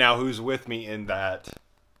 But now, who's with me in that?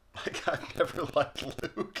 Like, I've never liked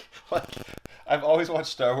Luke. Like, I've always watched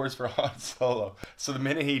Star Wars for Han Solo. So the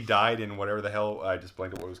minute he died in whatever the hell, I just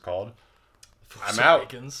blanked out what it was called. I'm out.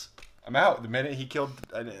 Awakens. I'm out. The minute he killed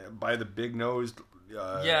by the big nosed.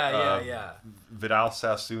 Yeah. Vidal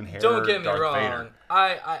Sassoon hair. Don't get me Darth wrong. Vader.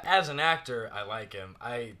 I as an actor, I like him.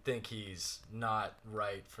 I think he's not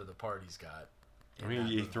right for the part he's got. I mean,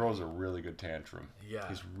 he throws a really good tantrum. Yeah,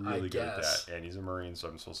 he's really good at guess. that, and he's a Marine, so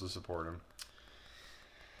I'm supposed to support him.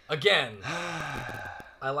 Again,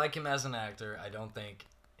 I like him as an actor. I don't think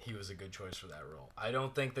he was a good choice for that role. I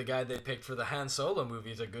don't think the guy they picked for the Han Solo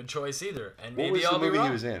movie is a good choice either. And What maybe was the I'll be movie wrong.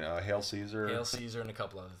 he was in? Hail Caesar. Hail Caesar and a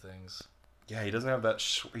couple other things. Yeah, he doesn't have that.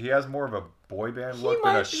 He has more of a boy band He look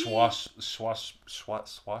than a might be. swash.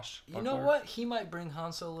 You know what? He might bring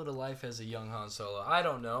Han Solo to life as a young Han Solo. I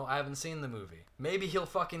don't know. I haven't seen the movie. Maybe he'll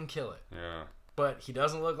fucking kill it. Yeah, But he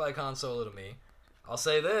doesn't look like Han Solo to me. I'll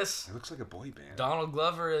say this. he looks like a boy band. Donald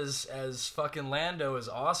Glover as fucking Lando is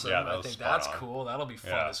awesome. Yeah, that I was think spot that's on. cool. That'll be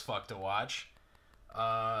fun Yeah. as fuck to watch.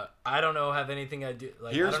 I don't know have anything I do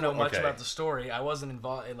like. Here's I don't know what- much okay. about the story. I wasn't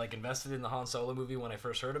involved invested in the Han Solo movie when I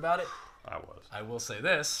first heard about it. I was. I will say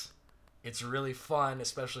this: it's really fun,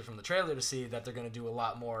 especially from the trailer, to see that they're going to do a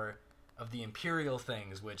lot more of the Imperial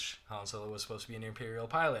things, which Han Solo was supposed to be an Imperial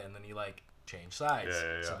pilot, and then he changed sides.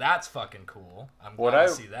 Yeah. So that's fucking cool. I'm What glad I-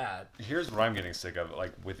 to see that. Here's what I'm getting sick of.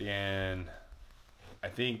 Like within, I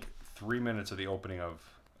think 3 minutes of the opening of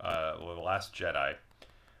The Last Jedi,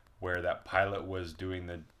 where that pilot was doing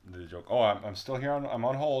the joke. Oh, I'm still here. I'm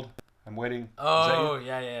on hold. I'm waiting. Is that Oh you?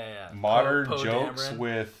 yeah. Modern Poe jokes Dameron.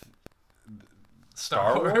 with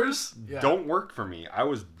Star Wars Yeah. don't work for me. I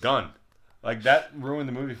was done. Like that ruined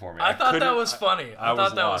the movie for me. I thought that couldn't- was funny. I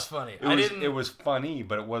thought that was funny. It was funny,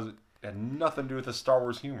 but it had nothing to do with the Star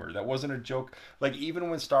Wars humor. That wasn't a joke. Like even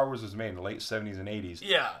when Star Wars was made in the late 70s and 80s,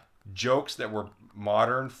 Yeah. jokes that were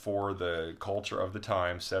modern for the culture of the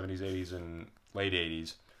time, 70s, 80s, and late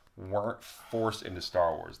 80s, weren't forced into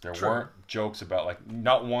Star Wars. There True. weren't jokes about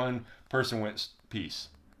not one person went peace.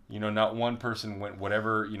 Not one person went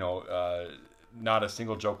whatever. Not a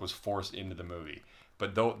single joke was forced into the movie.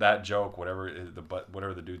 But though that joke, whatever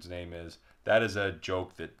the dude's name is, that is a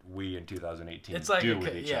joke that we in 2018 It's like do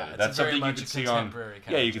with each other. it's That's very something you much can a see on. contemporary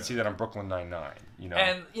kind Yeah, of you can joke. see that on Brooklyn Nine-Nine. You know,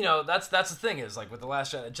 And that's the thing is like with the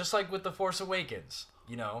Last Jedi, just like with the Force Awakens.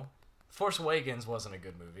 Force Awakens wasn't a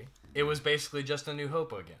good movie. It was basically just A New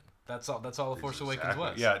Hope again. That's all the Force Awakens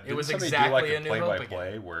was. Yeah, it was didn't somebody exactly do like A New Hope play-by-play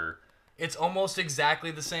again. where. It's almost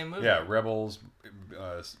exactly the same movie. Yeah, Rebels,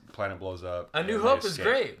 planet blows up. A New and they Hope is escape.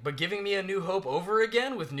 great, but giving me A New Hope over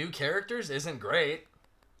again with new characters isn't great.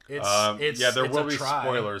 It's there it's will a be try.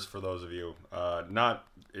 spoilers for those of you. Not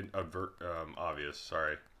obvious.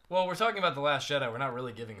 Sorry. Well, we're talking about The Last Jedi. We're not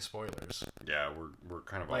really giving spoilers. Yeah, we're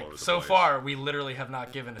kind of all over Like the so place. far, we literally have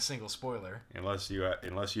not given a single spoiler. Unless you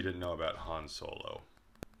didn't know about Han Solo.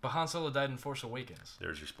 But Han Solo died in Force Awakens,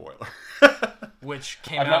 There's your spoiler. which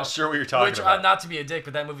came I'm out. not sure what you're talking about. Not to be a dick,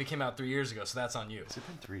 but that movie came out 3 years ago, so that's on you. Has it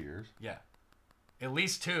been 3 years? Yeah, at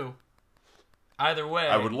least 2. Either way,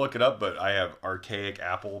 I would look it up, but I have archaic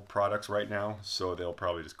Apple products right now, so they'll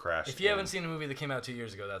probably just crash. if you haven't seen a movie that came out 2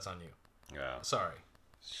 years ago, that's on you. Yeah. Sorry.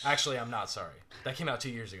 Actually, I'm not sorry. That came out 2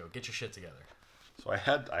 years ago. Get your shit together. So I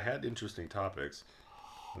had interesting topics.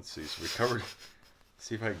 Let's see. So we covered.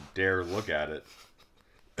 See if I dare look at it.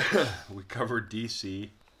 We covered DC.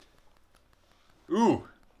 Ooh.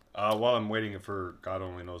 While I'm waiting for God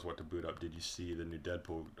only knows what to boot up, did you see the new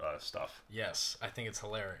Deadpool stuff? Yes, I think it's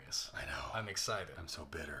hilarious. I know. I'm excited. I'm so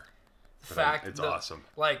bitter. It's The- awesome.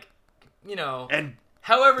 Like, And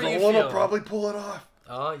however you Nolan feel. will probably pull it off.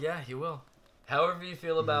 Oh yeah, he will. However you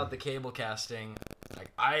feel about the cable casting, like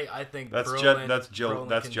I think That's Brolin, that's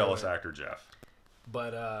Brolin can jealous do it. actor Jeff.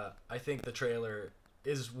 But I think the trailer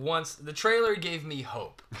gave me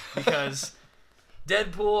hope because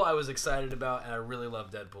Deadpool I was excited about and I really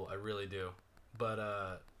love Deadpool, I really do.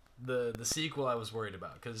 But the sequel I was worried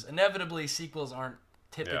about because inevitably sequels aren't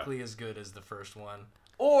typically as good as the first one,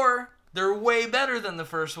 or they're way better than the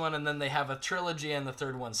first one, and then they have a trilogy and the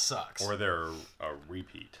third one sucks. Or they're a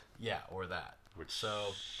repeat. Yeah, or that. Which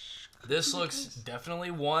So this looks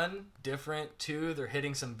definitely 1, different. 2, they're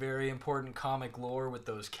hitting some very important comic lore with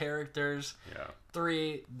those characters. Yeah.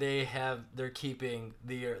 3, they're keeping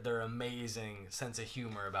their amazing sense of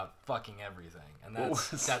humor about fucking everything, and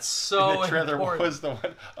that's so in the trailer, important. what was the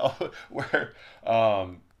one where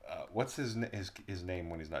what's his name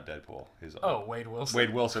when he's not Deadpool? Wade Wilson.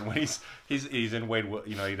 Wade Wilson, when he's in Wade,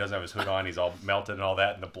 he doesn't have his hood on, he's all melted and all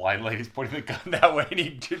that, and the blind lady's pointing the gun that way, and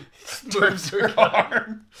he turns her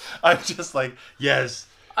arm. I'm just like, yes.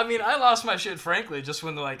 I mean, I lost my shit, frankly, just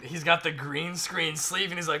when he's got the green screen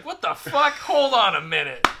sleeve, and he's like, "What the fuck? Hold on a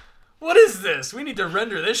minute. What is this? We need to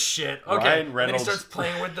render this shit." Okay, Ryan and then he Reynolds- starts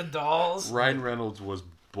playing with the dolls. Ryan Reynolds was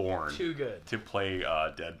born Too good. to play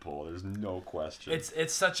Deadpool. There's no question.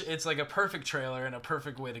 It's like a perfect trailer and a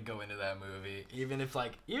perfect way to go into that movie. Even if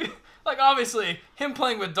obviously him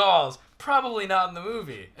playing with dolls probably not in the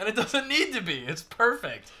movie, and it doesn't need to be. It's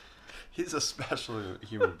perfect. He's a special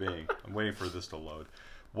human being. I'm waiting for this to load.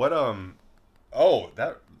 What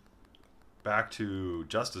back to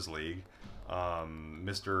Justice League.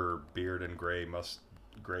 Mr. Beard and Gray my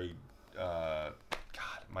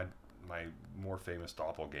more famous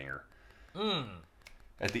doppelganger.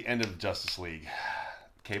 At the end of Justice League,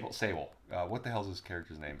 Sable. What the hell's his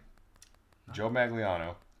character's name? Joe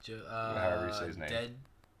Magliano. However you say his name.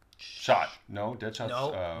 Deadshot's.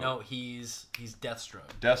 No, he's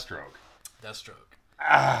Deathstroke.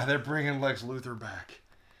 They're bringing Lex Luthor back.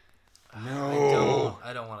 No.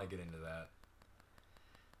 I don't want to get into that.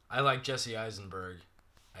 I like Jesse Eisenberg.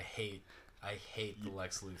 I hate the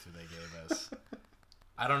Lex Luthor they gave us.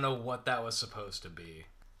 I don't know what that was supposed to be.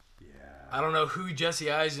 Yeah. I don't know who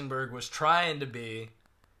Jesse Eisenberg was trying to be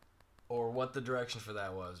or what the direction for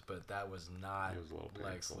that was, but that was not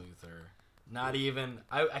Lex Luthor. Not even...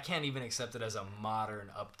 I can't even accept it as a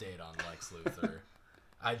modern update on Lex Luthor.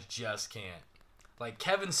 I just can't. Like,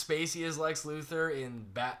 Kevin Spacey as Lex Luthor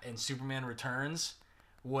in Superman Returns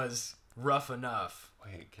was rough enough.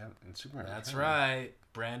 Wait, Kevin in Superman That's Returns? right.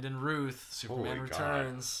 Brandon Ruth, Superman Holy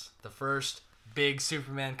Returns. The first big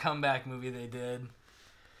Superman comeback movie they did.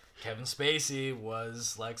 Kevin Spacey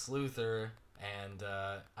was Lex Luthor. And,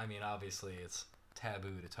 obviously it's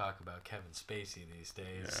taboo to talk about Kevin Spacey these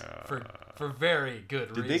days. Yeah. For very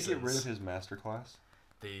good Did reasons. they get rid of his masterclass?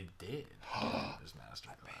 They did get rid of his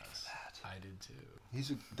masterclass. I did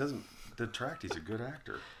too. Doesn't detract. He's a good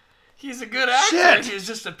actor. He's a good actor. Shit! He's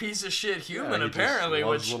just a piece of shit human, he just apparently,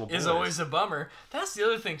 loves which little is boys. always a bummer. That's the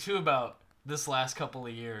other thing, too, about this last couple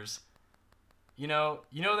of years. You know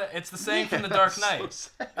that it's the saying from The Dark Knight. So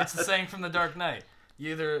sad. It's the saying from The Dark Knight.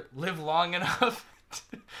 You either live long enough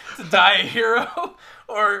to die a hero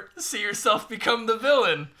or see yourself become the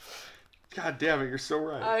villain. God damn it, you're so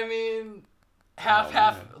right. I mean,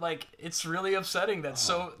 half. Like, it's really upsetting that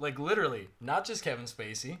so, like, literally, not just Kevin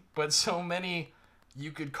Spacey, but so many,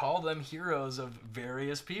 you could call them heroes of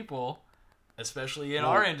various people, especially in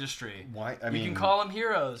our industry. Why? I you mean, can call them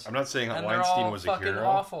heroes. I'm not saying and Weinstein was a fucking hero,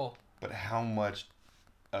 awful. but how much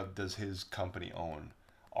does his company own?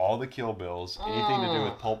 All the Kill Bills, anything to do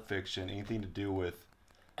with Pulp Fiction, anything to do with...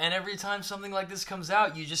 And every time something like this comes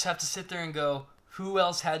out, you just have to sit there and go, who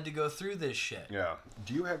else had to go through this shit? Yeah.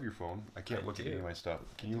 Do you have your phone? I can't look at any of my stuff.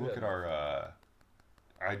 Can you look at our...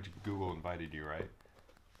 Google invited you, right?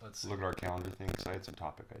 Let's see. Look at our calendar thing, because I had some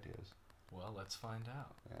topic ideas. Well, let's find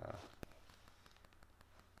out. Yeah.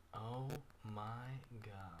 Oh my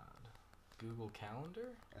god. Google Calendar?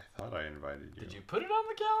 I thought I invited you. Did you put it on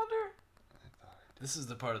the calendar? This is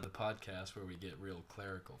the part of the podcast where we get real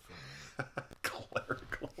clerical for a minute.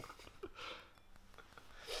 Clerical.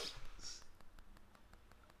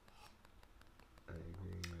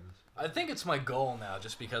 I think it's my goal now,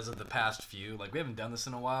 just because of the past few. Like, we haven't done this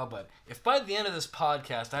in a while, but if by the end of this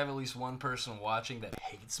podcast I have at least one person watching that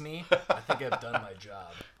hates me, I think I've done my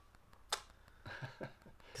job.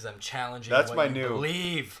 Because I'm challenging That's what my you new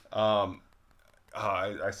believe.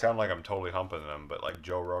 I sound like I'm totally humping them, but like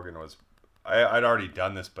Joe Rogan was... I'd already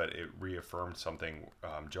done this, but it reaffirmed something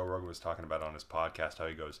Joe Rogan was talking about on his podcast, how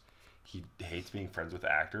he goes, he hates being friends with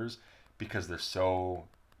actors because they're so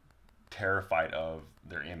terrified of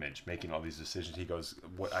their image, making all these decisions. He goes,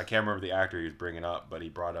 I can't remember the actor he was bringing up, but he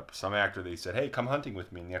brought up some actor that he said, hey, come hunting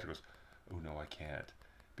with me. And the actor goes, oh, no, I can't.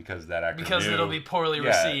 Because that actor knew, it'll be poorly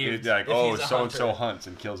received. Like, oh, so-and-so hunts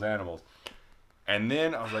and kills animals. And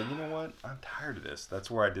then I was like, you know what? I'm tired of this. That's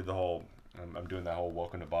where I did the whole... I'm doing that whole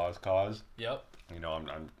Welcome to Boz cause. Yep. You know,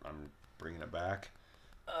 I'm bringing it back.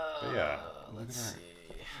 But yeah. Let's see.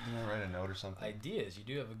 Can I write a note or something? Ideas. You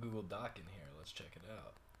do have a Google Doc in here. Let's check it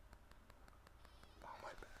out. Oh,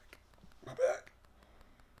 my back. My back.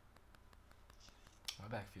 My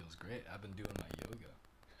back feels great. I've been doing my yoga.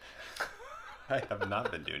 I have not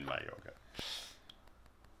been doing my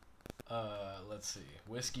yoga. Let's see.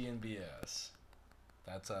 Whiskey and BS.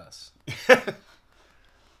 That's us.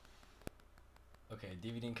 Okay,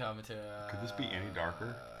 DVD and commentary. Could this be any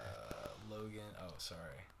darker? Logan. Oh,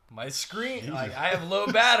 sorry. My screen. Like, I have low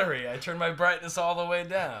battery. I turned my brightness all the way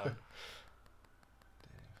down.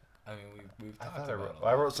 I mean, we've talked about it.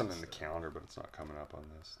 I wrote something in the calendar, but it's not coming up on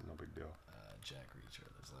this. No big deal. Jack Reacher.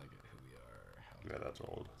 Let's like it. Who we are. Yeah, that's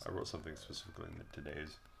old. I wrote something specifically in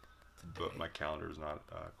today's. But my calendar is not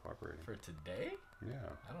cooperating. For today?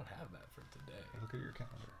 Yeah. I don't have that for today. Look at your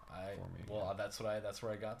calendar. For me. Well, that's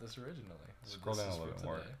where I got this originally. Scroll down a little bit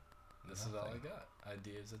more. This is all I got.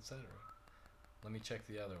 Ideas, etc. Let me check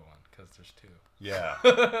the other one because there's two. Yeah.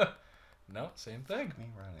 No, same thing. Me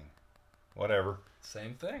running. Whatever.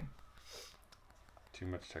 Same thing. Too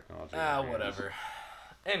much technology. Whatever.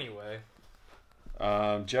 Anyway.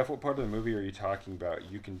 Jeff, what part of the movie are you talking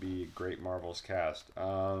about? You can be great Marvel's cast.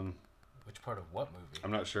 Which part of what movie?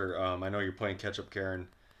 I'm not sure. I know you're playing catch up, Karen.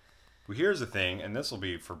 Well, here's the thing, and this will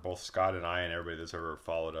be for both Scott and I and everybody that's ever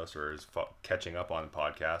followed us or is catching up on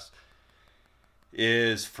podcasts,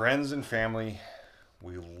 is friends and family.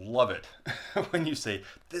 We love it when you say,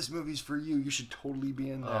 this movie's for you. You should totally be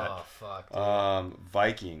in that. Oh, fuck, dude.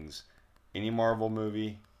 Vikings. Any Marvel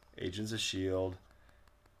movie. Agents of S.H.I.E.L.D.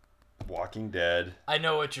 Walking Dead. I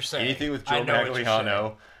know what you're saying. Anything with Joe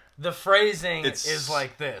Magliano. The phrasing is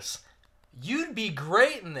like this. You'd be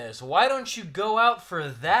great in this. Why don't you go out for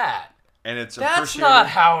that? And it's That's not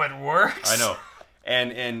how it works. I know.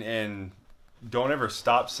 And don't ever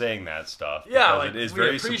stop saying that stuff. Yeah, because it is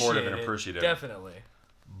very supportive and appreciative. Definitely.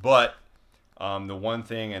 But the one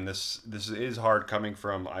thing, and this is hard coming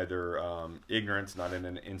from either ignorance, not in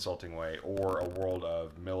an insulting way, or a world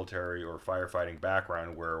of military or firefighting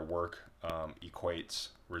background where work equates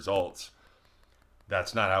results.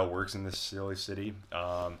 That's not how it works in this silly city.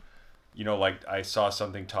 You know, like I saw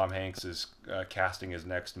something, Tom Hanks is casting his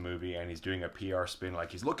next movie, and he's doing a PR spin,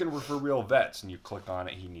 like he's looking for real vets, and you click on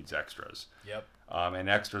it, he needs extras. Yep. And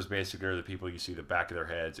extras basically are the people you see the back of their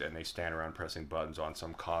heads, and they stand around pressing buttons on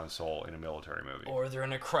some console in a military movie. Or they're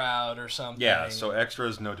in a crowd or something. Yeah, so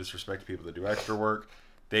extras, no disrespect to people that do extra work,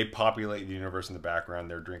 they populate the universe in the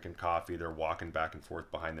background. They're drinking coffee, they're walking back and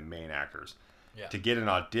forth behind the main actors. Yeah. To get an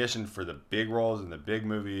audition for the big roles in the big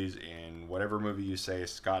movies, in whatever movie you say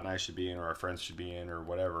Scott and I should be in, or our friends should be in, or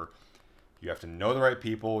whatever, you have to know the right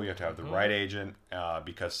people, you have to have the right agent,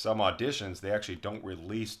 because some auditions, they actually don't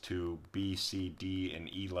release to B, C, D, and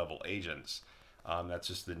E level agents. That's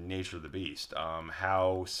just the nature of the beast.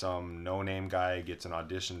 How some no-name guy gets an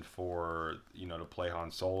audition for, to play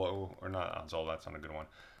Han Solo, or not Han Solo, that's not a good one.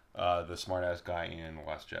 The smart-ass guy in The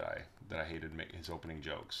Last Jedi that I hated his opening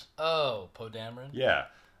jokes. Oh, Poe Dameron? Yeah.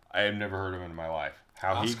 I have never heard of him in my life.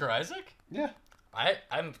 Oscar Isaac? Yeah.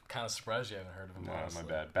 I'm kind of surprised you haven't heard of him. No, honestly. my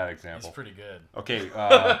bad. Bad example. He's pretty good. Okay,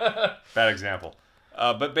 bad example.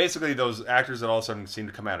 But basically, those actors that all of a sudden seem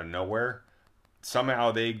to come out of nowhere,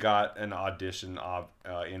 somehow they got an audition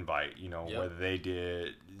invite. Yep. Whether they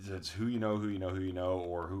did, it's who you know,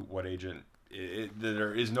 or what agent.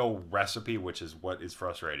 There is no recipe, which is what is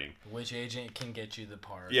frustrating. Which agent can get you the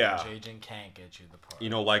part? Yeah. Which agent can't get you the part?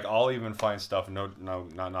 Like I'll even find stuff. No,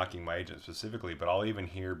 not knocking my agent specifically, but I'll even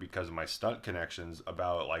hear because of my stunt connections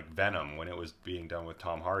about like Venom when it was being done with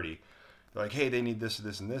Tom Hardy. They're like, hey, they need this,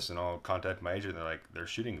 this, and this, and I'll contact my agent. They're like, they're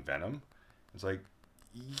shooting Venom. It's like,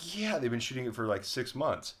 yeah, they've been shooting it for like 6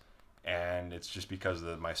 months, and it's just because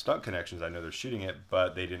of my stunt connections. I know they're shooting it,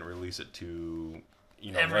 but they didn't release it to.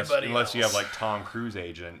 Unless you have like Tom Cruise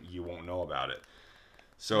agent, you won't know about it.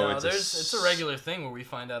 So it's a regular thing where we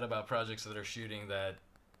find out about projects that are shooting that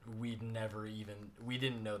we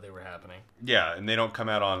didn't know they were happening. Yeah, and they don't come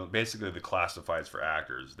out on basically the classifieds for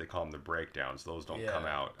actors. They call them the breakdowns. Those don't come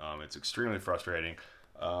out. It's extremely frustrating.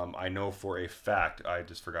 I know for a fact, I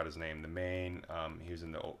just forgot his name. The main, he was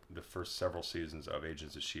in the first several seasons of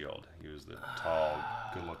Agents of S.H.I.E.L.D. He was the tall,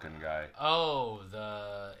 good-looking guy. Oh,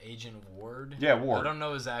 the Agent Ward? Yeah, Ward. I don't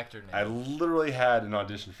know his actor name. I literally had an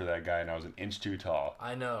audition for that guy, and I was an inch too tall.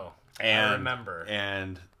 I know. I remember.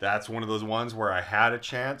 And that's one of those ones where I had a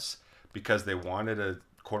chance because they wanted a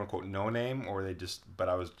quote-unquote no-name, but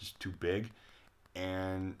I was just too big.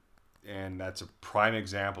 And that's a prime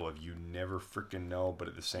example of you never freaking know, but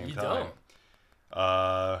at the same time.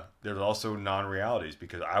 There's also non-realities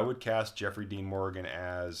because I would cast Jeffrey Dean Morgan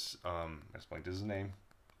as, I blanked his name,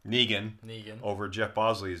 Negan. Over Jeff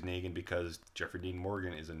Bosley as Negan because Jeffrey Dean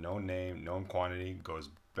Morgan is a known name, known quantity, goes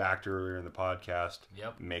back to earlier in the podcast,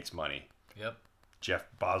 makes money. Yep. Jeff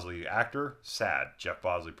Bosley actor, sad. Jeff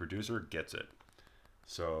Bosley producer, gets it.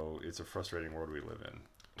 So it's a frustrating world we live in.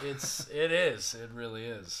 It really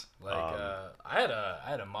is. Like I had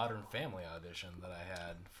a Modern Family audition that I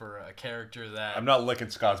had for a character that I'm not licking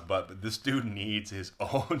Scott's butt, but this dude needs his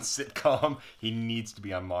own sitcom. He needs to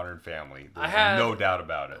be on Modern Family. There's no doubt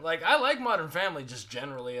about it. Like I like Modern Family just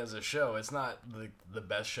generally as a show. It's not the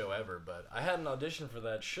best show ever, but I had an audition for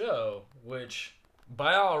that show, which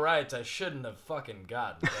by all rights I shouldn't have fucking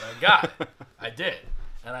gotten, but I got it. I did,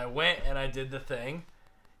 and I went and I did the thing,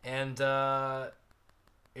 and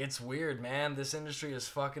it's weird, man. This industry is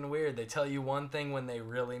fucking weird. They tell you one thing when they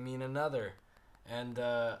really mean another. And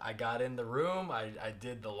I got in the room. I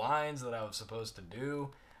did the lines that I was supposed to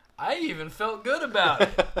do. I even felt good about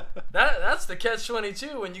it. That's the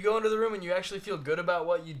catch-22. When you go into the room and you actually feel good about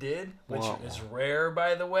what you did, which is rare,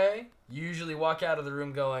 by the way. You usually walk out of the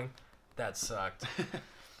room going, that sucked.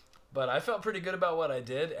 But I felt pretty good about what I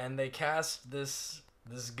did. And they cast this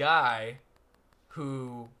guy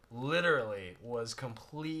who literally was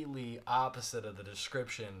completely opposite of the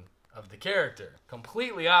description of the character.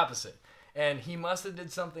 Completely opposite. And he must have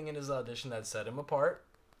did something in his audition that set him apart.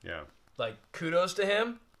 Yeah. Like, kudos to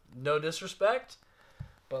him. No disrespect.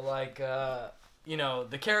 But, like, the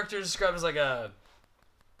character is described as like a...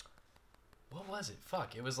 What was it?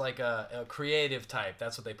 Fuck. It was like a creative type.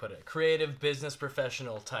 That's what they put it. Creative business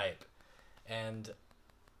professional type. And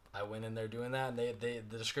I went in there doing that, and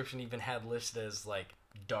the description even had listed as, like,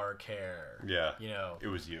 dark hair. Yeah. It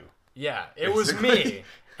was you. Yeah, it was me.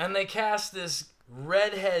 And they cast this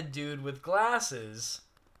redhead dude with glasses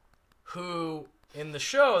who, in the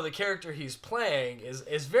show, the character he's playing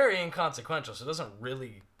is very inconsequential, so it doesn't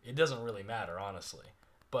really matter, honestly.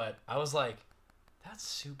 But I was like, that's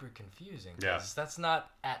super confusing. Yeah. That's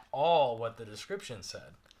not at all what the description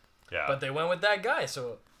said. Yeah. But they went with that guy,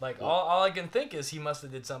 so like all I can think is he must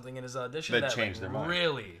have did something in his audition that changed their mind.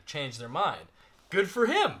 Really changed their mind. Good for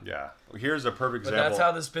him. Yeah. Well, here's a perfect example. But that's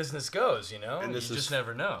how this business goes, And you just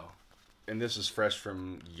never know. And this is fresh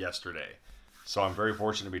from yesterday. So I'm very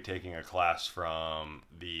fortunate to be taking a class from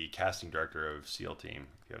the casting director of SEAL Team.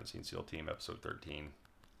 If you haven't seen SEAL Team, episode 13,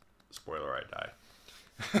 spoiler, I die.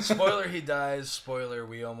 Spoiler, he dies. Spoiler,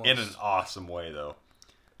 we almost... In an awesome way, though.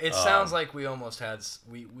 It sounds like we almost had...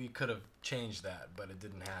 We could have changed that, but it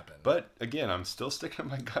didn't happen. But, again, I'm still sticking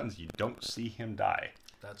to my guns. You don't see him die.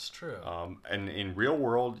 That's true. And in real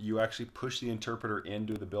world, you actually push the interpreter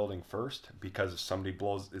into the building first, because if something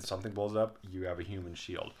blows up, you have a human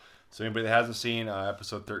shield. So anybody that hasn't seen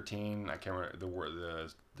episode 13, I can't remember the word,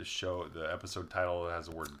 the show, the episode title has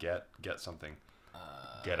the word get something.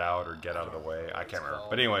 Get Out or Get Out of the Way. I can't remember. called.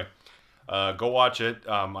 But anyway, go watch it.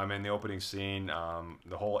 I'm in the opening scene.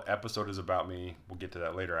 The whole episode is about me. We'll get to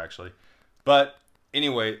that later, actually. But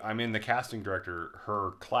anyway, I'm in the casting director,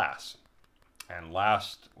 her class. And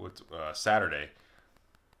last Saturday,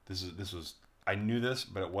 this was I knew this,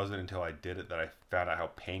 but it wasn't until I did it that I found out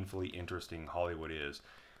how painfully interesting Hollywood is.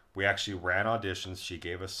 We actually ran auditions. She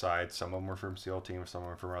gave us sides. Some of them were from SEAL Team, some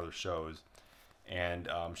were from other shows. And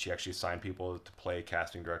she actually assigned people to play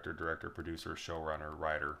casting director, producer, showrunner,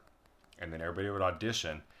 writer. And then everybody would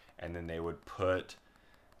audition, and then they would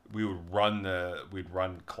we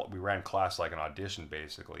ran class like an audition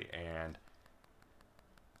basically. And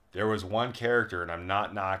there was one character, and I'm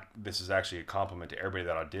not this is actually a compliment to everybody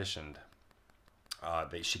that auditioned.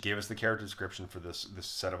 She gave us the character description for this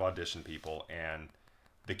set of audition people, and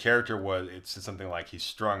the character it said something like he's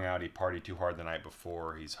strung out, he partied too hard the night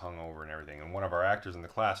before, he's hungover and everything. And one of our actors in the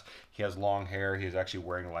class, he has long hair, he's actually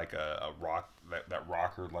wearing like a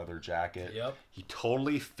rocker leather jacket. Yep. He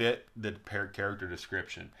totally fit the character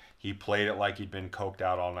description. He played it like he'd been coked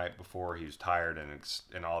out all night before, he was tired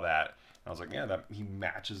and all that. And I was like, yeah, he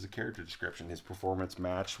matches the character description. His performance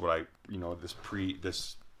matched what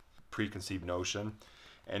this preconceived notion.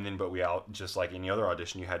 And then, but just like any other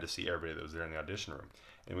audition, you had to see everybody that was there in the audition room.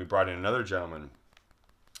 And we brought in another gentleman,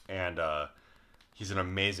 and he's an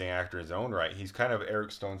amazing actor in his own right. He's kind of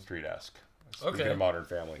Eric Stone Street-esque. Speaking of Modern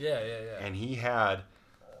Family. Yeah. And he had,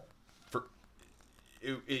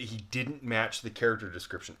 he didn't match the character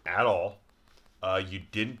description at all. You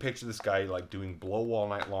didn't picture this guy like doing blow all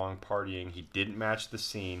night long partying. He didn't match the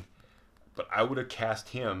scene. But I would have cast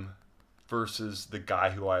him versus the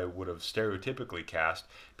guy who I would have stereotypically cast,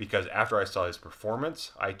 because after I saw his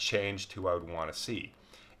performance, I changed who I would want to see.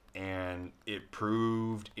 And it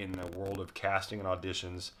proved in the world of casting and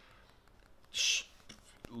auditions,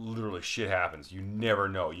 literally shit happens. You never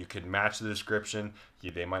know. You could match the description.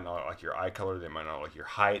 They might not like your eye color. They might not like your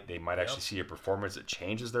height. They might actually see a performance that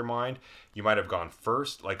changes their mind. You might have gone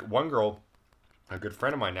first. Like one girl, a good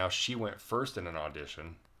friend of mine now, she went first in an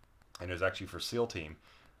audition, and it was actually for SEAL Team.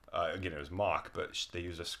 Again, it was mock, but they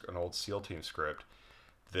used an old SEAL Team script.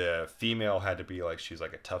 The female had to be like, she's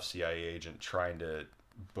like a tough CIA agent trying to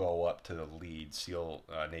bow up to the lead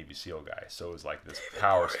Navy SEAL guy. So it was like this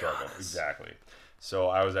power struggle. Exactly. So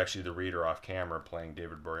I was actually the reader off camera playing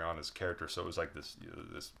David Boreanaz's character. So it was like this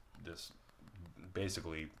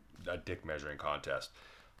basically a dick measuring contest.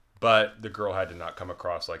 But the girl had to not come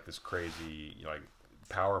across like this crazy like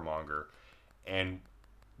power monger. And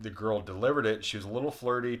the girl delivered it. She was a little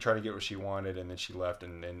flirty, trying to get what she wanted, and then she left.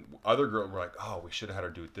 And then other girls were like, oh, we should have had her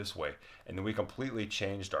do it this way. And then we completely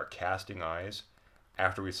changed our casting eyes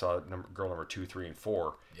after we saw girl number 2, 3, and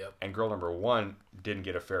 4. Yep. And girl number 1 didn't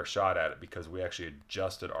get a fair shot at it because we actually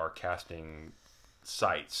adjusted our casting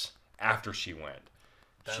sights after she went.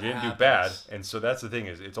 She didn't do bad. And so that's the thing,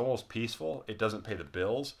 is it's almost peaceful. It doesn't pay the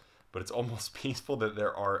bills, but it's almost peaceful that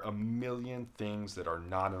there are a million things that are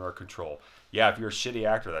not in our control. Yeah, if you're a shitty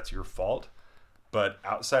actor, that's your fault. But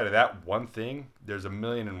outside of that one thing, there's a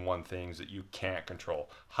million and one things that you can't control.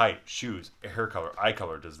 Height, shoes, hair color, eye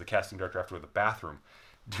color. Does the casting director have to go to the bathroom?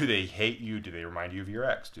 Do they hate you? Do they remind you of your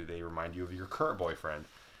ex? Do they remind you of your current boyfriend?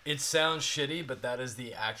 It sounds shitty, but that is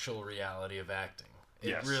the actual reality of acting.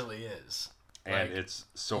 It really is. And like, it's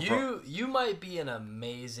so... You might be an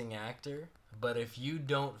amazing actor, but if you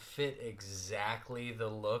don't fit exactly the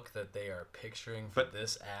look that they are picturing for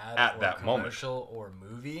this ad at or that commercial or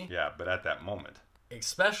movie... Yeah, but at that moment.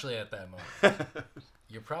 Especially at that moment.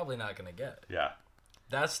 You're probably not going to get it. Yeah.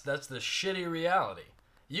 That's the shitty reality.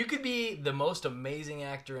 You could be the most amazing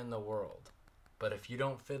actor in the world, but if you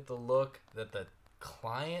don't fit the look that the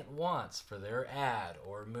client wants for their ad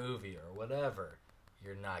or movie or whatever,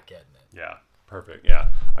 you're not getting it. Yeah. Perfect. Yeah.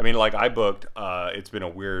 I mean, like I booked, it's been a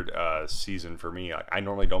weird season for me. I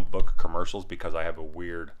normally don't book commercials because I have a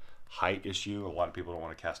weird height issue. A lot of people don't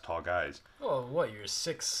want to cast tall guys. Oh, what? You're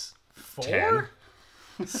 6'4"? 10?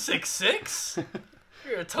 6'6"?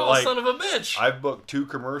 You're a tall son of a bitch. I've booked 2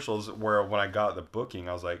 commercials where when I got the booking,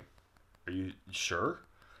 I was like, are you sure?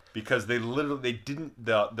 Because they didn't,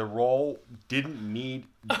 the role didn't need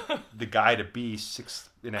the guy to be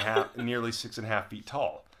 6.5, nearly 6.5 feet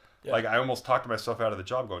tall. Yeah. Like, I almost talked myself out of the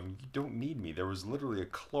job going, you don't need me. There was literally a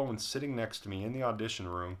clone sitting next to me in the audition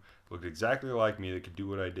room, looked exactly like me, that could do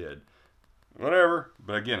what I did. Whatever.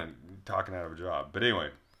 But again, I'm talking out of a job. But anyway,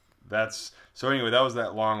 that was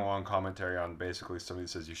that long commentary on basically somebody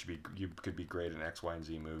that says you could be great in X, Y, and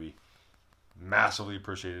Z movie. Massively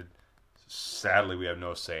appreciated. Sadly, we have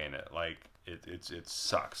no say in it. Like, it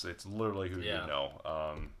sucks. It's literally who you know.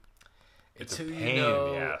 It's who a pain you know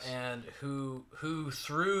in the ass. and who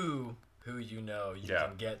through who you know you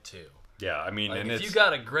can get to. Yeah, I mean, Like, and if it's, you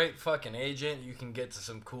got a great fucking agent, you can get to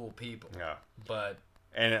some cool people. yeah. But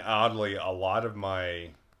And oddly, a lot of my,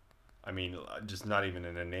 I mean, just not even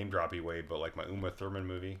in a name droppy way, but like my Uma Thurman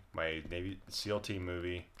movie, my Navy SEAL team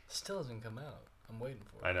movie. still hasn't come out. I'm waiting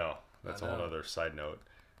for it. I know. That's I a whole know. other side note.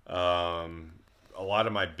 A lot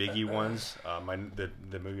of my biggie ones,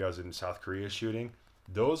 the movie I was in South Korea shooting,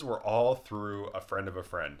 those were all through a friend of a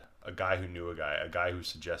friend, a guy who knew a guy who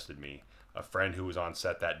suggested me, a friend who was on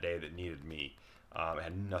set that day that needed me. It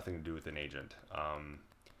had nothing to do with an agent.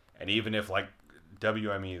 And even if, like,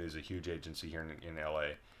 WME is a huge agency here in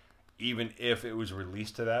LA, even if it was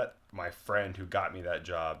released to that, my friend who got me that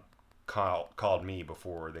job called me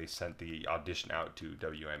before they sent the audition out to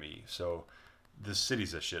WME. So the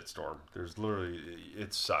city's a shitstorm. There's literally,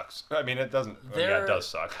 it sucks. I mean, it doesn't. Yeah, it does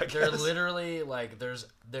suck. I They're guess. literally like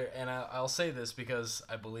and I'll say this because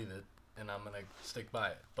I believe it, and I'm gonna stick by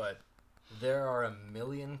it. But there are a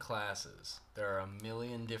million classes. There are a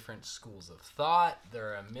million different schools of thought.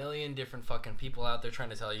 There are a million different fucking people out there trying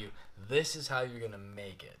to tell you this is how you're gonna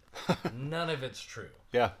make it. None of it's true.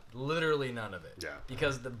 Yeah. Literally none of it. Yeah.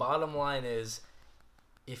 Because the bottom line is,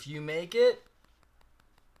 if you make it,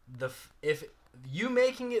 if you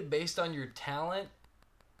making it based on your talent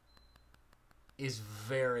is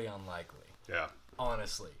very unlikely. Yeah.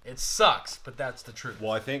 Honestly, it sucks, but that's the truth.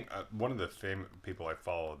 Well, I think one of the famous people I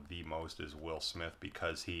follow the most is Will Smith,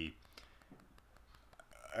 because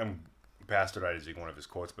I'm bastardizing one of his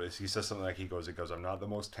quotes, but he says something like, he goes, I'm not the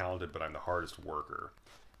most talented, but I'm the hardest worker.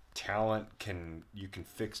 You can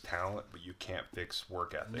fix talent, but you can't fix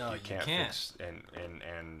work ethic. No, you can't can't. fix,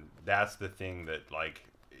 and that's the thing that, like,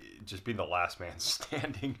 just being the last man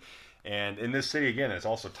standing. And in this city, again, it's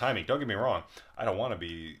also timing. Don't get me wrong. I don't want to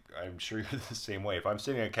be, I'm sure you're the same way. If I'm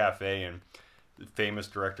sitting in a cafe and the famous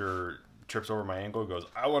director trips over my ankle and goes,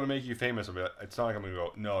 I want to make you famous, it's not like I'm going to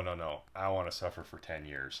go, no. I want to suffer for 10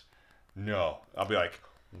 years. No. I'll be like,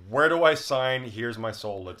 where do I sign? Here's my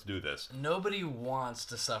soul. Let's do this. Nobody wants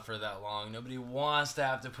to suffer that long. Nobody wants to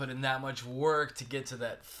have to put in that much work to get to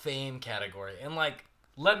that fame category. And, like,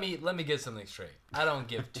 let me get something straight. I don't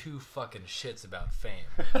give two fucking shits about fame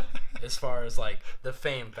as far as, like, the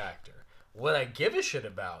fame factor. What I give a shit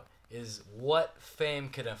about is what fame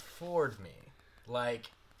can afford me.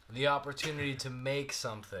 Like, the opportunity to make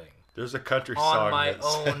something There's a country song on my that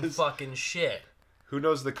own says, fucking shit. who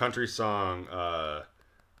knows the country song, I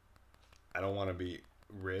don't want to be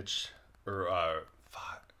rich, or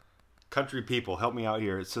country people, help me out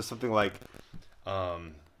here. It says something like,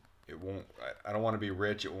 I don't want to be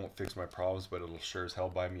rich, it won't fix my problems, but it'll sure as hell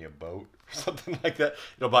buy me a boat, or something like that.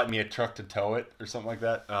 It'll buy me a truck to tow it, or something like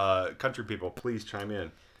that. Country people, please chime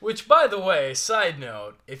in. Which, by the way, side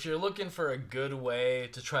note, if you're looking for a good way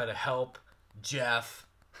to try to help Jeff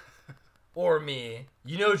or me,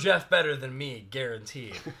 you know Jeff better than me,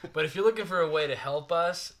 guaranteed. But if you're looking for a way to help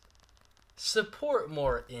us, support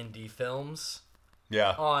more indie films,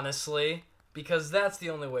 Yeah. honestly, because that's the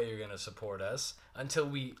only way you're going to support us until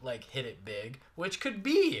we, like, hit it big, which could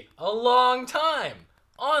be a long time.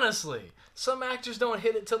 Honestly, some actors don't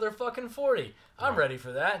hit it till they're fucking 40. I'm ready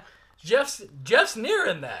for that. Jeff's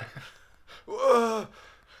nearing that.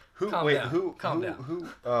 Calm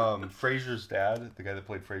down. Fraser's dad, the guy that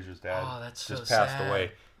played Fraser's dad, Oh, that's so just passed sad.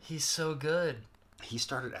 away. He's so good. He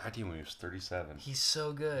started acting when he was 37. He's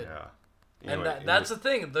so good. Yeah. And Anyway, that's the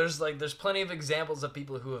thing. There's plenty of examples of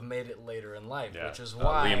people who have made it later in life, yeah. which is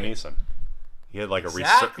why Liam Neeson. He had like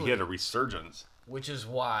Exactly. he had a resurgence. Which is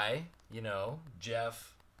why,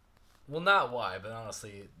 Jeff. Well, not why, but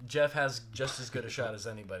honestly, Jeff has just as good a shot as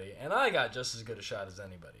anybody, and I got just as good a shot as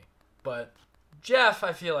anybody. But Jeff,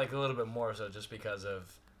 I feel like a little bit more so just because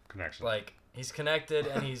of, Connection. like, he's connected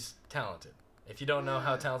and he's talented. If you don't know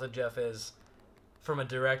how talented Jeff is, from a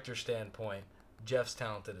director standpoint, Jeff's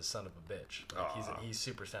talented as son of a bitch. Like, he's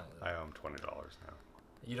super talented. I owe him $20 now.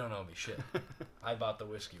 You don't owe me shit. I bought the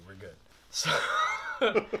whiskey. We're good. So,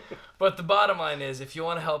 but the bottom line is, if you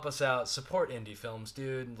want to help us out, support indie films,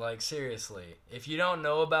 dude. Like, seriously. If you don't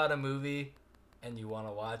know about a movie and you want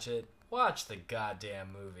to watch it, watch the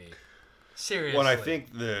goddamn movie. Seriously. Well, I think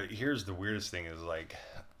here's the weirdest thing is, like,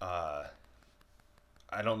 I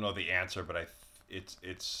don't know the answer, but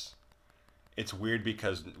it's weird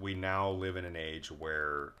because we now live in an age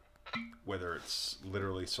where, whether it's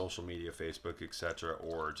literally social media, Facebook, etc.,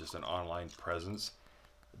 or just an online presence,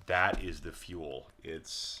 that is the fuel.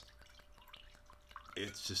 It's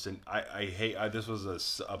just I hate, this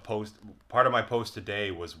was a post, part of my post today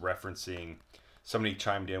was referencing, somebody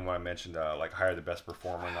chimed in when I mentioned, like, hire the best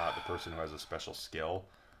performer, not the person who has a special skill.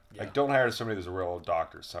 Yeah. Like, don't hire somebody that's a real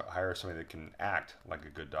doctor. So hire somebody that can act like a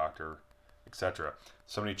good doctor, etc.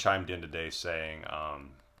 Somebody chimed in today saying,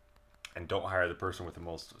 and don't hire the person with the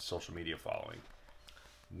most social media following.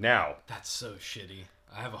 Now, That's so shitty.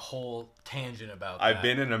 I have a whole tangent about that. I've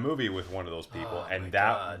been in a movie with one of those people, Oh, my and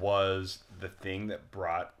that God. was the thing that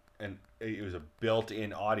brought, and it was a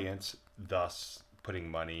built-in audience, thus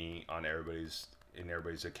putting money on everybody's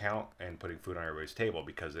account and putting food on everybody's table,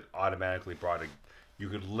 because it automatically brought a. You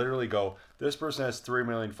could literally go, this person has 3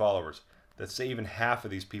 million followers. Let's say even half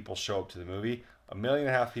of these people show up to the movie. 1.5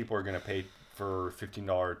 million people are going to pay for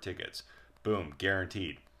 $15 tickets. Boom,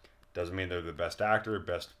 guaranteed. Doesn't mean they're the best actor,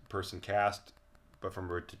 best person cast, but from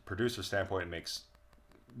a producer standpoint, it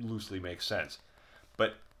loosely makes sense.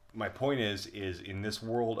 But my point is in this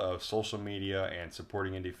world of social media and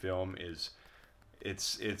supporting indie film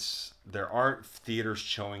it's there aren't theaters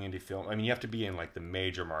showing indie film. I mean, you have to be in like the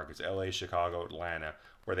major markets, LA, Chicago, Atlanta,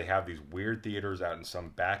 where they have these weird theaters out in some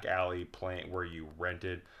back alley playing where you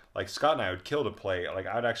rented. Like Scott and I would kill to play. Like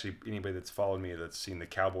I'd actually, anybody that's followed me that's seen the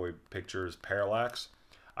Cowboy Pictures Parallax,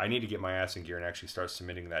 I need to get my ass in gear and actually start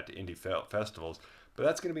submitting that to indie festivals. But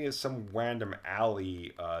that's going to be at some random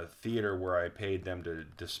alley theater where I paid them to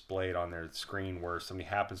display it on their screen, where somebody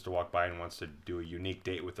happens to walk by and wants to do a unique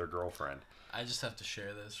date with their girlfriend. I just have to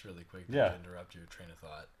share this really quick Yeah. to interrupt your train of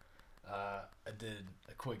thought. I did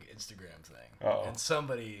a quick Instagram thing. Uh-oh. And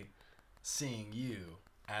somebody seeing you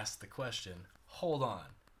asked the question, hold on,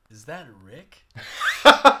 is that Rick?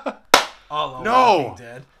 No! Walking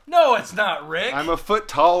Dead. No, it's not Rick. I'm a foot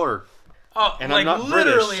taller. Oh, and like I'm not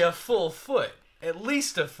literally British. a full foot. At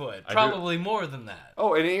least a foot. Probably more than that.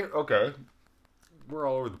 Oh, and here, okay. We're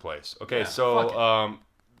all over the place. Okay, Yeah, so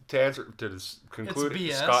to answer to conclude It's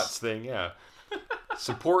BS. Scott's thing, yeah.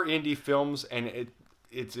 Support indie films, and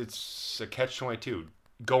it's a catch-22.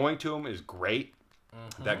 Going to them is great.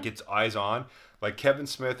 Mm-hmm. That gets eyes on. Like Kevin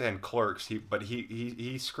Smith and Clerks,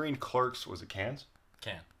 he screened Clerks, was it Cannes?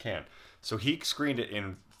 Cannes. So he screened it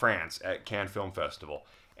in France at Cannes Film Festival.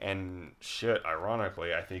 And shit,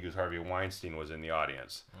 ironically, I think it was Harvey Weinstein was in the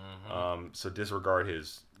audience. Mm-hmm. So disregard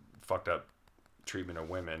his fucked up treatment of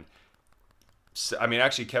women. So, I mean,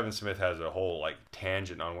 actually, Kevin Smith has a whole like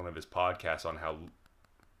tangent on one of his podcasts on how,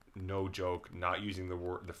 no joke, not using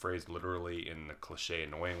the phrase literally in the cliche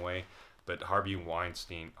annoying way, but Harvey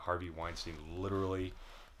Weinstein literally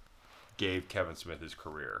gave Kevin Smith his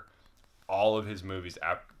career. All of his movies,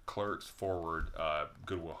 Clerks forward,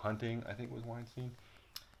 Good Will Hunting, I think was Weinstein.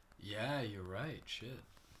 Yeah, you're right. Shit.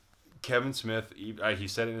 Kevin Smith, he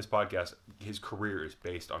said in his podcast, his career is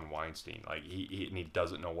based on Weinstein. Like he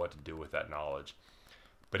doesn't know what to do with that knowledge.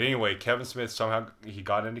 But anyway, Kevin Smith somehow he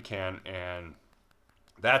got into Cannes, and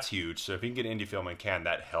that's huge. So if he can get indie film in Cannes,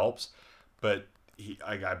 that helps. But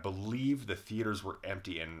I believe the theaters were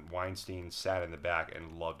empty, and Weinstein sat in the back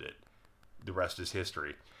and loved it. The rest is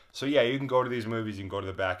history. So yeah, you can go to these movies. You can go to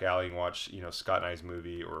the back alley and watch, Scott and I's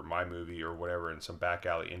movie or my movie or whatever in some back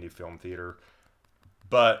alley indie film theater.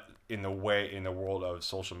 But in the world of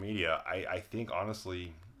social media, I think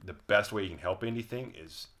honestly the best way you can help anything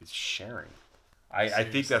is sharing. I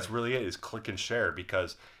think that's really it, is click and share,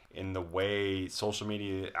 because in the way social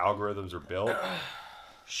media algorithms are built,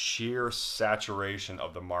 sheer saturation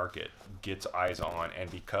of the market gets eyes on. And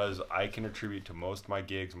because I can attribute to most of my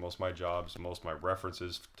gigs, most of my jobs, most of my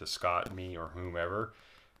references to Scott, me, or whomever,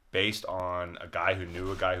 based on a guy who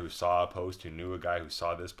knew a guy who saw a post, who knew a guy who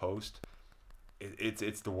saw this post,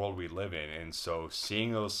 it's the world we live in. And so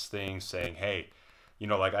seeing those things, saying, hey,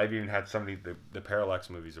 like I've even had somebody, the Parallax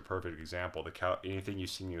movie is a perfect example. Anything you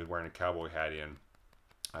see me wearing a cowboy hat in,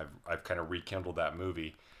 I've kind of rekindled that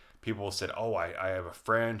movie. People said, oh, I have a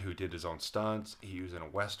friend who did his own stunts. He was in a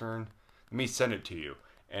Western. Let me send it to you.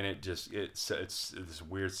 And it's this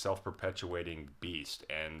weird self-perpetuating beast.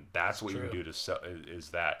 And that's what you can do is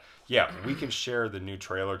that. Yeah, we can share the new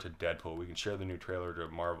trailer to Deadpool. We can share the new trailer to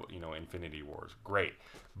Marvel, Infinity Wars. Great.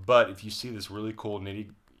 But if you see this really cool,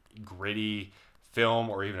 nitty-gritty film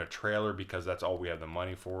or even a trailer, because that's all we have the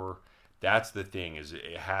money for, that's the thing, is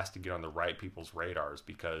it has to get on the right people's radars,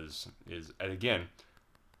 and again,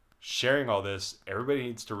 sharing all this, everybody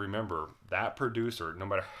needs to remember that producer, no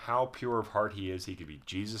matter how pure of heart he is, he could be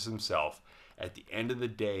Jesus himself. At the end of the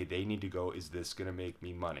day, they need to go, is this going to make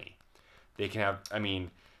me money? They can have,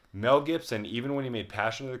 Mel Gibson, even when he made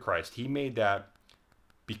Passion of the Christ, he made that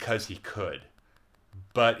because he could.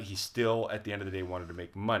 But he still, at the end of the day, wanted to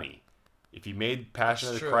make money. If he made Passion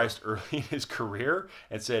of the Christ early in his career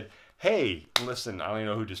and said, hey, listen, I don't even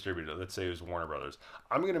know who distributed it. Let's say it was Warner Brothers.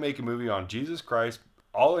 I'm going to make a movie on Jesus Christ,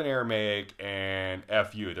 all in Aramaic, and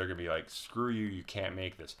F you. They're going to be like, screw you, you can't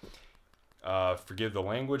make this. forgive the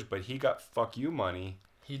language, but he got fuck you money.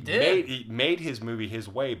 He did. He made his movie his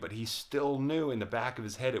way, but he still knew in the back of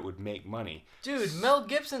his head it would make money. Dude, Mel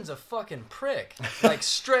Gibson's a fucking prick. Like,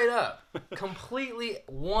 straight up. Completely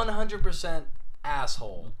 100%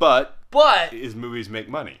 asshole. But But his movies make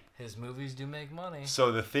money. his movies do make money.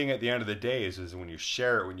 So the thing at the end of the day is when you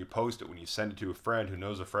share it, when you post it, when you send it to a friend who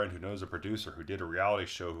knows a producer who did a reality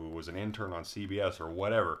show, who was an intern on CBS or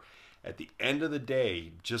whatever, at the end of the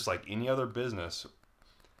day, just like any other business,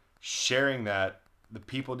 sharing that, the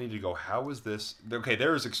people need to go, how is this? Okay,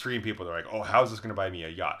 there's extreme people that are like, oh, how is this going to buy me a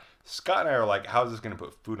yacht? Scott and I are like, how is this going to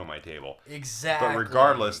put food on my table? Exactly. But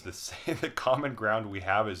regardless, the common ground we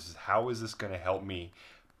have is how is this going to help me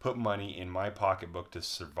put money in my pocketbook to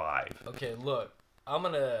survive? Okay, look, I'm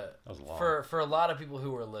gonna for a lot of people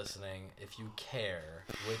who are listening, if you care,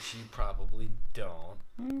 which you probably don't,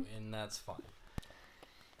 and that's fine.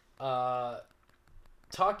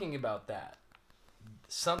 Talking about that,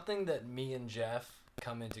 something that me and Jeff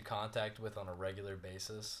come into contact with on a regular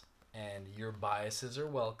basis, and your biases are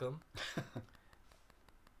welcome.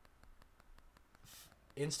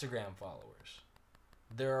 Instagram followers.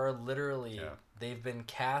 There are literally, they've been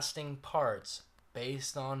casting parts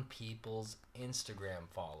based on people's Instagram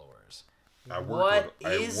followers. I worked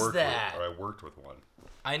with one.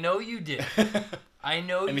 I know you did. I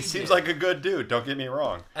know you did. And he seems like a good dude, don't get me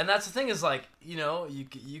wrong. And that's the thing is, like, you know,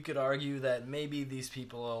 you could argue that maybe these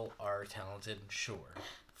people are talented. Sure.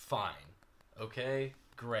 Fine. Okay?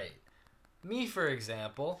 Great. Me, for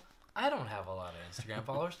example, I don't have a lot of Instagram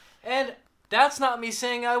followers. And that's not me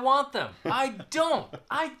saying I want them. I don't.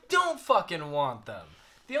 I don't fucking want them.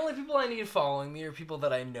 The only people I need following me are people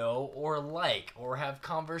that I know or like or have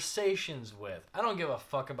conversations with. I don't give a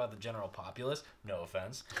fuck about the general populace. No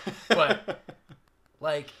offense. But,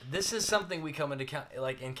 like, this is something we come into,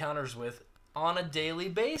 like, encounters with on a daily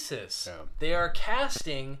basis. Yeah. They are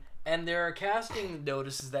casting, and there are casting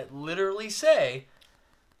notices that literally say,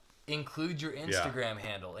 include your Instagram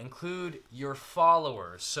handle, include your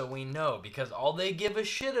followers, so we know, because all they give a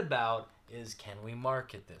shit about is, can we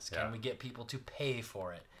market this? Can we get people to pay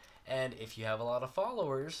for it? And if you have a lot of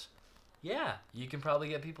followers, you can probably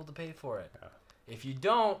get people to pay for it. Yeah. If you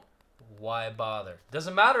don't, why bother?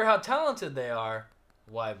 Doesn't matter how talented they are,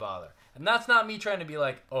 why bother? And that's not me trying to be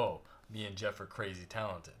like, oh, me and Jeff are crazy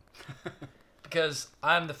talented. Because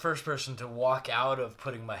I'm the first person to walk out of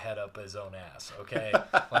putting my head up his own ass, okay?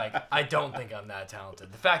 Like, I don't think I'm that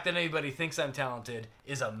talented. The fact that anybody thinks I'm talented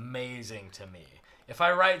is amazing to me. If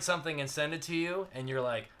I write something and send it to you, and you're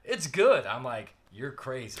like, it's good, I'm like, you're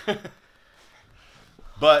crazy.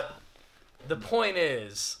 But the point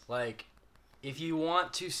is, like, if you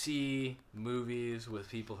want to see movies with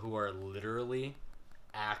people who are literally,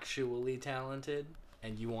 actually talented,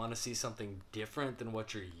 and you want to see something different than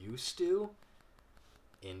what you're used to,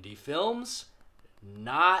 indie films,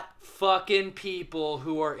 not fucking people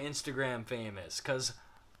who are Instagram famous. Because,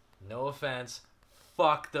 no offense,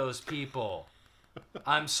 fuck those people.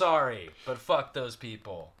 I'm sorry, but fuck those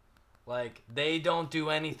people. Like, they don't do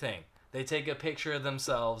anything. They take a picture of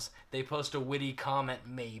themselves, they post a witty comment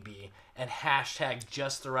maybe, and hashtag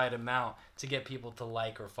just the right amount to get people to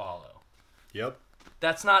like or follow. Yep.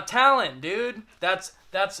 That's not talent, dude. That's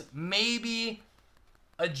maybe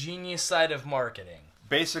a genius side of marketing.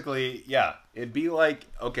 Basically, yeah. It'd be like,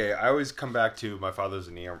 okay, I always come back to my father's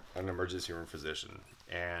an emergency room physician,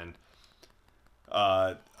 and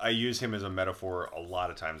I use him as a metaphor a lot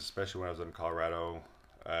of times, especially when I was in Colorado.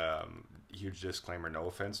 Huge disclaimer, no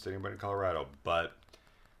offense to anybody in Colorado, but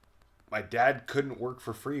my dad couldn't work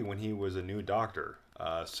for free when he was a new doctor.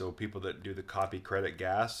 So people that do the copy credit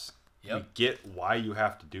gas, we get why you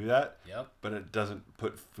have to do that, but it doesn't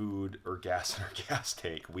put food or gas in our gas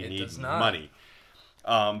tank. We need money.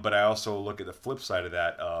 But I also look at the flip side of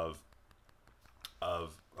that of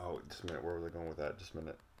just a minute, where was I going with that? Just a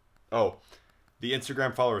minute. Oh, the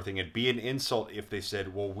Instagram follower thing. It'd be an insult if they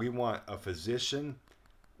said, well, we want a physician.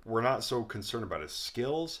 We're not so concerned about his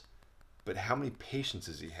skills, but how many patients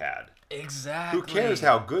has he had? Exactly. Who cares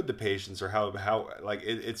how good the patients or how like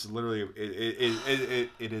it's literally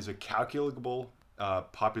it is a calculable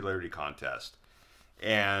popularity contest,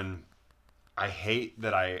 and I hate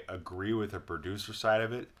that I agree with the producer side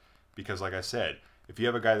of it, because like I said, if you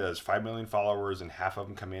have a guy that has 5 million followers and half of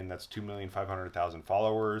them come in, that's 2,500,000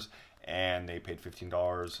 followers, and they paid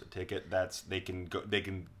 $15 a ticket, they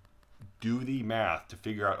can do the math to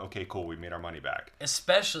figure out, okay, cool, we made our money back.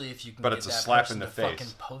 Especially if you can, but it's a slap in the face.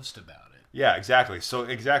 Fucking post about it. Yeah, exactly. So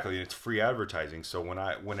exactly, it's free advertising. So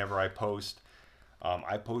whenever I post,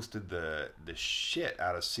 I posted the shit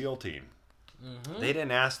out of SEAL Team. They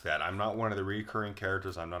didn't ask that. I'm not one of the recurring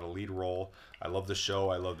characters. I'm not a lead role. I love the show.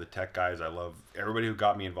 I love the tech guys. I love everybody who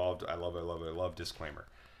got me involved. I love. Disclaimer.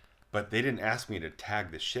 But they didn't ask me to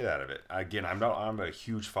tag the shit out of it. Again, I'm a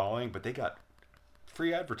huge following, but they got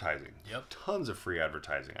free advertising. Yep. Tons of free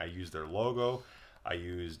advertising. I used their logo. I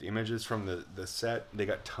used images from the set. They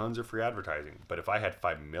got tons of free advertising. But if I had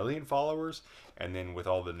 5 million followers, and then with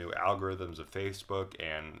all the new algorithms of Facebook,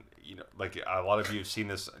 and like a lot of you have seen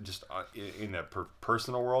this just in the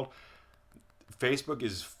personal world, Facebook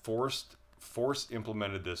is force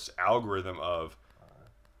implemented this algorithm of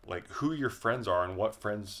like who your friends are and what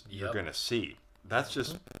friends you're gonna see. That's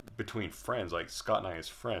just between friends, like Scott and I as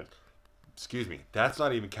friends. Excuse me. That's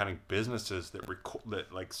not even counting businesses that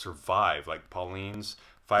like survive, like Pauline's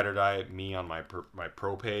Fight or Die, me on my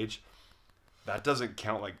pro page. That doesn't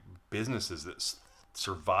count like businesses that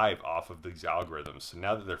survive off of these algorithms. So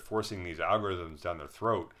now that they're forcing these algorithms down their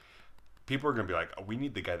throat, people are going to be like, oh, we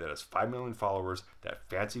need the guy that has 5 million followers, that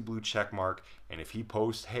fancy blue check mark, and if he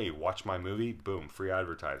posts, hey, watch my movie, boom, free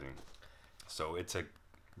advertising. So it's a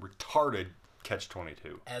retarded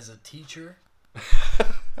catch-22. As a teacher,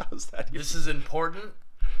 how's that? This is important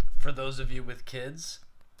for those of you with kids.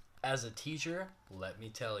 As a teacher, let me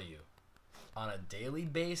tell you, on a daily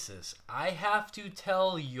basis, I have to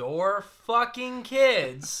tell your fucking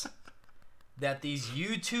kids that these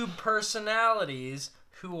YouTube personalities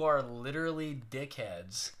who are literally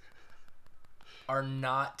dickheads are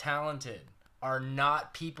not talented, are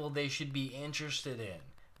not people they should be interested in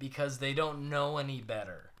because they don't know any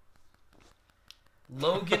better.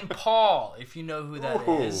 Logan Paul, if you know who that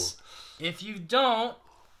is. If you don't,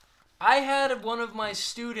 I had one of my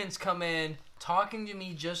students come in talking to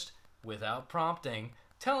me just without prompting,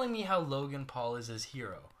 telling me how Logan Paul is his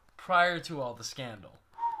hero prior to all the scandal.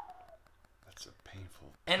 That's a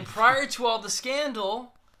painful. And prior to all the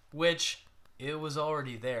scandal, which it was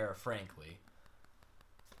already there, frankly,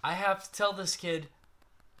 I have to tell this kid,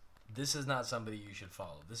 this is not somebody you should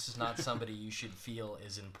follow. This is not somebody you should feel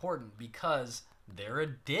is important because they're a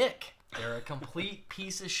dick. They're a complete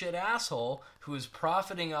piece of shit asshole who is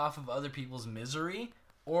profiting off of other people's misery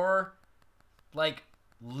or, like,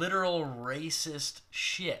 literal racist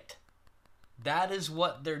shit. That is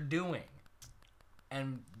what they're doing.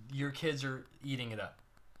 And your kids are eating it up.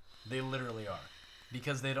 They literally are.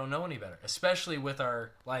 Because they don't know any better. Especially with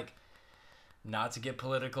our, like, not to get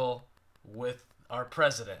political, with our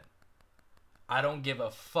president. I don't give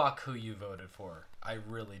a fuck who you voted for. I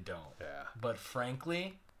really don't. Yeah. But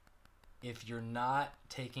frankly, if you're not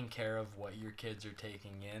taking care of what your kids are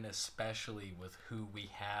taking in, especially with who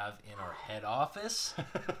we have in our head office,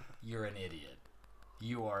 you're an idiot.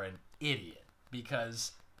 You are an idiot.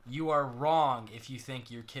 Because you are wrong if you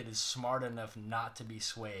think your kid is smart enough not to be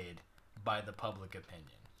swayed by the public opinion.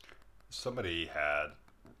 Somebody had,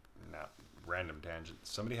 not random tangent,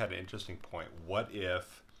 somebody had an interesting point. What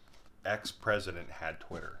if ex-president had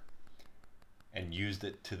Twitter and used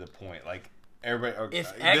it to the point, like, everybody,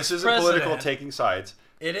 If this isn't political taking sides.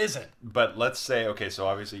 It isn't. But let's say, okay, so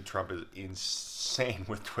obviously Trump is insane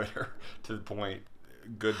with Twitter to the point,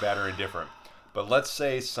 good, bad, or indifferent. But let's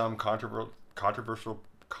say some controversial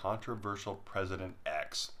President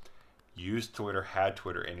X used Twitter, had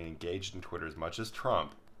Twitter, and engaged in Twitter as much as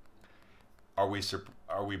Trump. Are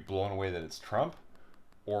we blown away that it's Trump,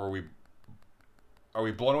 or are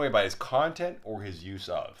we blown away by his content or his use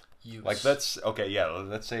of? Like, let's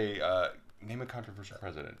say name a controversial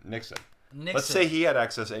president. Nixon. Let's say he had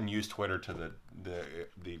access and used Twitter to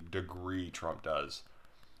the degree Trump does.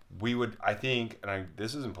 We would, I think, and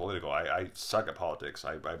this isn't political. I suck at politics.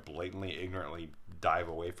 I blatantly, ignorantly dive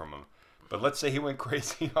away from him. But let's say he went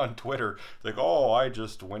crazy on Twitter, like, oh, I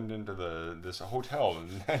just went into this hotel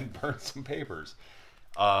and burned some papers.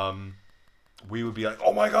 We would be like,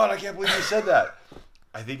 oh my God, I can't believe you said that.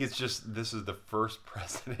 I think it's just, this is the first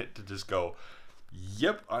president to just go,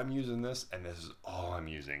 yep, I'm using this, and this is all I'm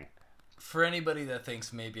using. For anybody that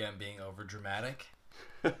thinks maybe I'm being overdramatic,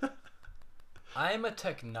 I'm a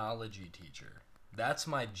technology teacher. That's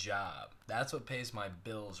my job. That's what pays my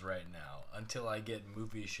bills right now until I get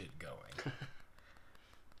movie shit going.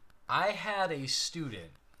 I had a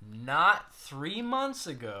student not 3 months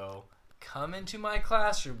ago come into my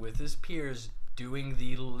classroom with his peers doing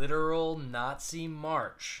the literal Nazi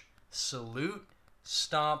march. Salute,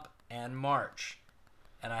 stomp, and march.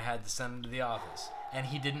 And I had to send him to the office. And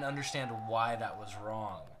he didn't understand why that was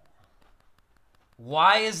wrong.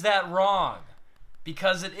 Why is that wrong?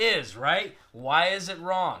 Because it is, right? Why is it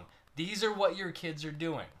wrong? These are what your kids are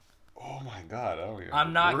doing. Oh my God, I don't even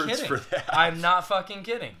I'm not words kidding. for that. I'm not fucking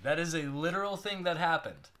kidding. That is a literal thing that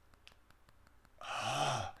happened.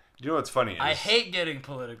 You know what's funny? I hate getting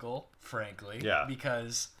political, frankly. Yeah.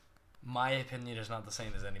 Because my opinion is not the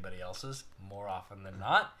same as anybody else's, more often than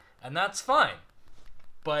not. And that's fine.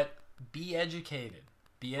 But be educated.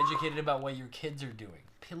 Be educated about what your kids are doing.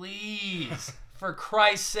 Please, for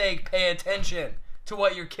Christ's sake, pay attention to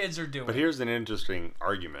what your kids are doing. But here's an interesting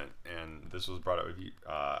argument, and this was brought up with you.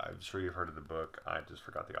 I'm sure you've heard of the book. I just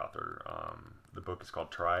forgot the author. The book is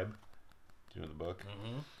called Tribe. Do you know the book?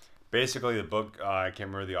 Mm-hmm. Basically, the book, I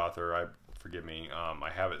can't remember the author. Forgive me. I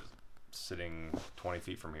have it sitting 20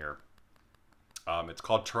 feet from here. It's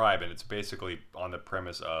called Tribe, and it's basically on the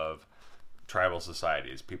premise of tribal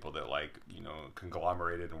societies, people that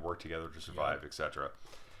conglomerated and work together to survive, etc.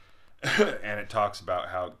 And it talks about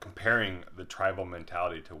how comparing the tribal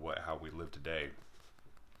mentality to how we live today,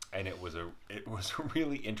 and it was a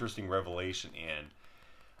really interesting revelation.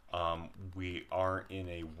 And we aren't in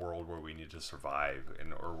a world where we need to survive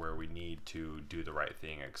or where we need to do the right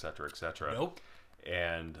thing, etc., etc. Nope.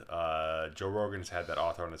 And Joe Rogan's had that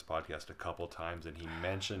author on his podcast a couple times, and he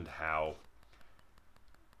mentioned how,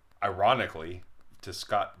 ironically, to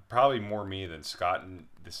Scott, probably more me than Scott, and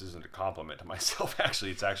this isn't a compliment to myself,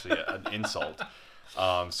 actually, it's actually an insult.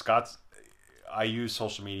 I use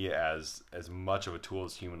social media as much of a tool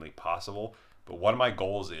as humanly possible, but one of my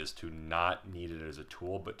goals is to not need it as a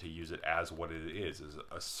tool, but to use it as what it is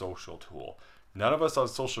a social tool. None of us on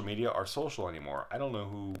social media are social anymore. I don't know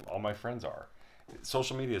who all my friends are.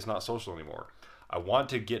 Social media is not social anymore. I want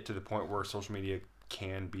to get to the point where social media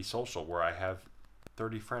can be social, where I have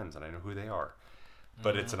 30 friends and I know who they are.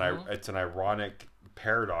 But it's an ironic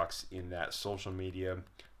paradox in that social media,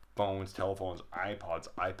 phones, telephones, iPods,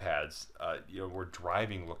 iPads, we're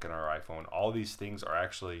driving, look at our iPhone. All these things are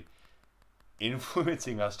actually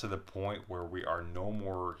influencing us to the point where we're no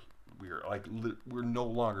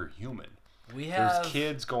longer human. There's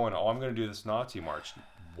kids going, I'm going to do this Nazi march.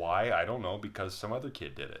 Why? I don't know, because some other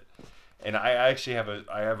kid did it. And I actually have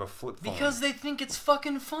a flip phone. Because they think it's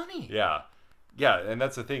fucking funny. Yeah. Yeah, and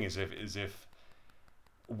that's the thing, it's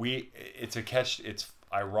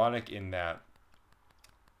ironic in that,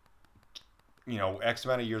 X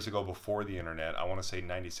amount of years ago before the internet, I want to say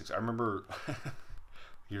 96. I remember,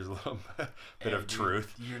 here's a little bit of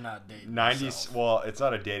truth. You're not dating 90s, yourself. well, it's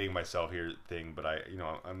not a dating myself here thing, but I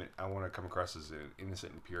want to come across as an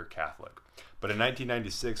innocent and pure Catholic. But in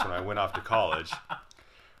 1996, when I went off to college,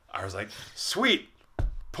 I was like, sweet,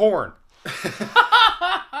 porn.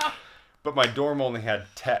 But my dorm only had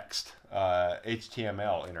text,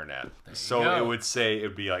 HTML internet. So it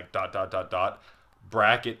would be like ...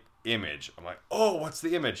 bracket image. I'm like, oh, what's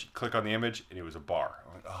the image? Click on the image, and it was a bar.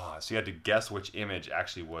 I'm like, oh, so you had to guess which image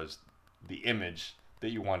actually was the image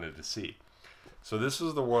that you wanted to see. So this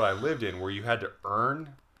was the world I lived in, where you had to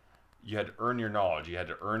earn your knowledge, you had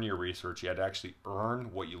to earn your research, you had to actually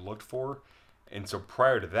earn what you looked for. And so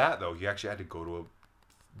prior to that, though, you actually had to go to a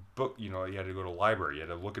book, you had to go to a library, you had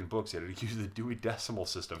to look in books, you had to use the Dewey Decimal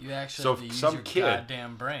System. You actually had to use your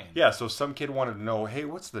goddamn brain. Yeah, so some kid wanted to know, hey,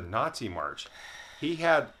 what's the Nazi March? He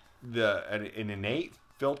had an innate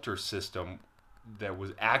filter system that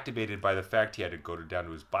was activated by the fact he had to go down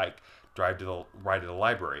to his bike, drive to the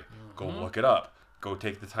library, go look it up, go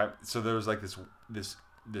take the time. So there was like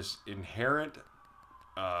this inherent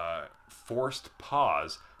forced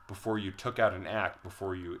pause before you took out an act,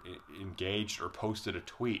 before you engaged or posted a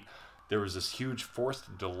tweet. There was this huge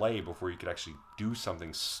forced delay before you could actually do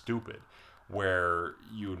something stupid, where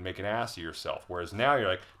you would make an ass of yourself. Whereas now you're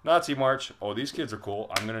like, Nazi March, oh, these kids are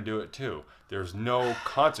cool, I'm going to do it too. There's no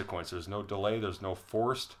consequence, there's no delay, there's no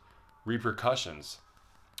forced repercussions.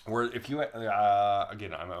 Where if you,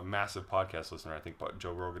 again, I'm a massive podcast listener, I think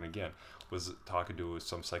Joe Rogan, again, was talking to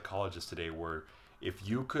some psychologist today, where if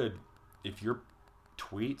your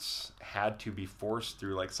tweets had to be forced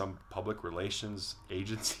through like some public relations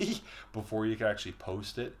agency before you could actually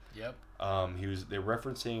post it. Yep. They're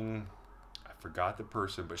referencing, I forgot the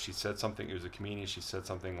person, but she said something, it was a comedian, she said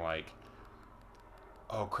something like,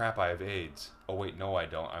 oh crap, I have AIDS. Oh wait, no I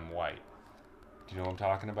don't, I'm white. Do you know what I'm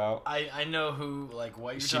talking about? I know what you're talking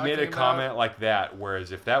about. She made a comment like that,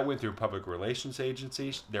 whereas if that went through public relations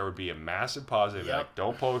agencies, there would be a massive pause. They'd be like,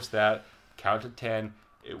 don't post that, count to 10,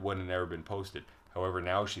 it wouldn't have never been posted. However,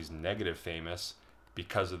 now she's negative famous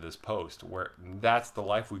because of this post, where that's the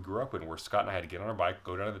life we grew up in, where Scott and I had to get on our bike,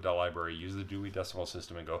 go down to the library, use the Dewey Decimal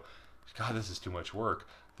System, and go, God, this is too much work.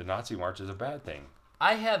 The Nazi March is a bad thing.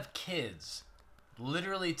 I have kids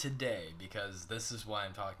literally today, because this is why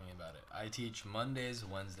I'm talking about it. I teach Mondays,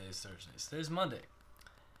 Wednesdays, Thursdays. There's Monday.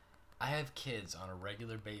 I have kids on a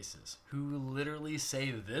regular basis who literally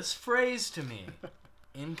say this phrase to me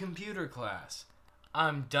in computer class.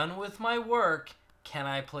 I'm done with my work. can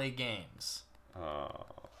I play games? Oh.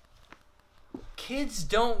 Kids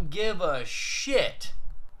don't give a shit.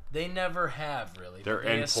 They never have, really. Their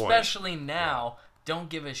They, endpoint. especially now, don't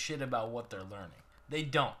give a shit about what they're learning. They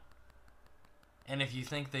don't. And if you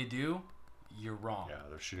think they do, you're wrong. Yeah,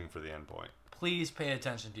 they're shooting for the end point. Please pay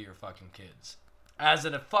attention to your fucking kids. As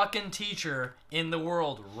a fucking teacher in the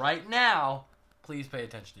world right now, please pay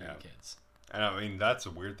attention to your kids. And I mean, that's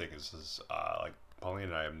a weird thing. Is like Pauline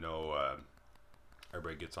and I have no.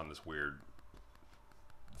 Everybody gets on this weird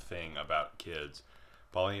thing about kids.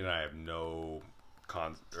 Pauline and I have no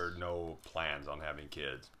no plans on having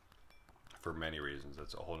kids for many reasons.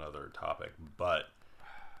 That's a whole nother topic. But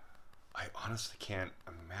I honestly can't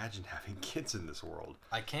imagine having kids in this world.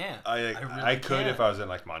 I can't. I really could can't. if I was in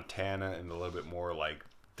like Montana and a little bit more like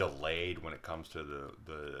delayed when it comes to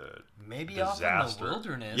the maybe disaster. off in the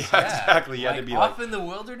wilderness. Yeah, exactly. You like, had to be off like in the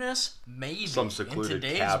wilderness, maybe. some secluded in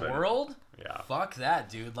today's cabin. world. Yeah. Fuck that,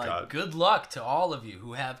 dude. Like, God. good luck to all of you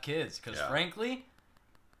who have kids, because Yeah. frankly,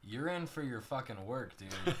 you're in for your fucking work, dude.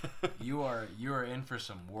 you are in for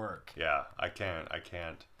some work. Yeah, I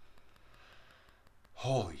can't.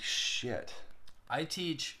 Holy shit. I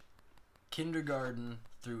teach kindergarten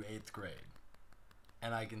through 8th grade.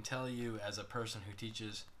 And I can tell you, as a person who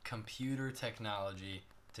teaches computer technology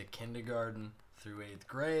to kindergarten through 8th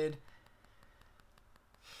grade,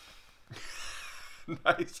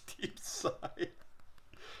 Nice deep sigh.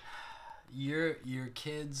 your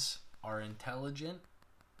kids are intelligent,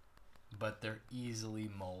 but they're easily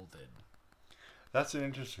molded. That's an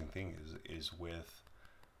interesting thing is with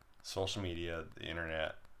social media, the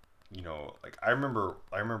internet. You know, like I remember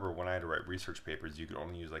when I had to write research papers, you could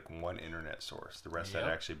only use like one internet source. The rest Yep. had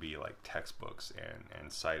to actually be like textbooks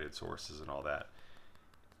and cited sources and all that.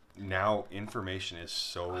 Now information is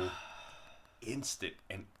so instant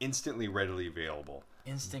and instantly readily available.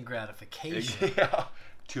 Instant gratification. Yeah.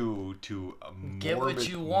 To a Get morbid, what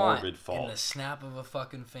you want morbid fault. in the snap of a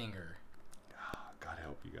fucking finger. God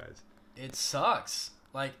help you guys. It sucks.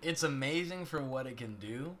 Like, it's amazing for what it can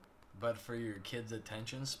do, but for your kids'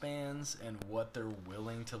 attention spans and what they're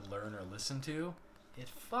willing to learn or listen to, it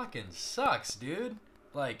fucking sucks, dude.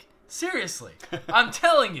 Like, seriously. I'm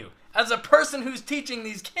telling you, as a person who's teaching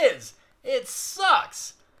these kids, it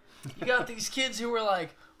sucks. You got these kids who are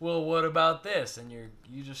like, well, what about this? And you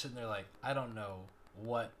just sitting there like, I don't know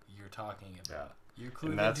what you're talking about. You're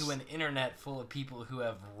clued into an internet full of people who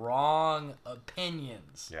have wrong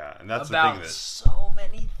opinions. Yeah, and that's about the thing that so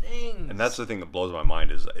many things. and that's the thing that blows my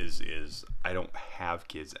mind is I don't have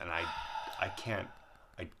kids and I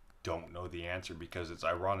don't know the answer because it's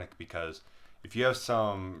ironic because if you have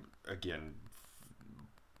some again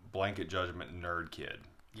blanket judgment nerd kid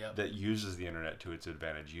that uses the internet to its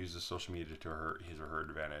advantage, uses social media to his or her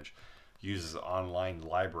advantage, uses online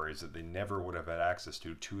libraries that they never would have had access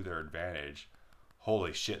to their advantage.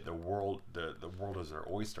 Holy shit, the world is their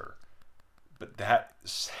oyster. But that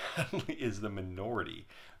sadly is the minority.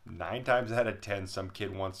 9 times out of 10, some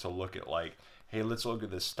kid wants to look at like, hey, let's look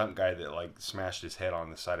at this stunt guy that like smashed his head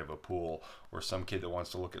on the side of a pool, or some kid that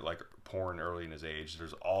wants to look at like porn early in his age.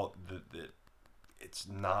 There's all it's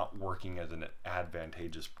not working as an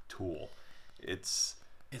advantageous tool. It's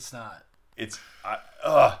not. It's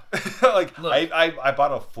like Look. I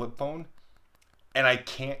bought a flip phone. And I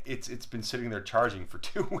can't. It's been sitting there charging for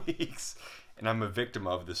 2 weeks, and I'm a victim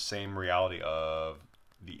of the same reality of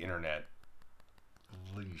the internet.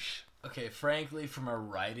 Leash. Okay, frankly, from a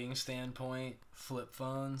writing standpoint, flip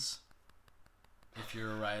phones, if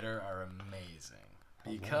you're a writer, are amazing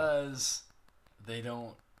because they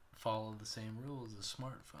don't follow the same rules as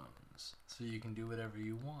smartphones, so you can do whatever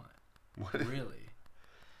you want. What? Really.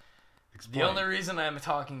 Explain. The only reason I'm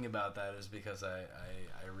talking about that is because I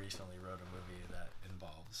recently wrote a movie that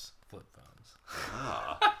involves flip phones.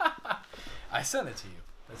 Ah. I sent it to you.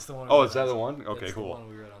 That's the one. Oh, is that the one? Okay, it's cool. The one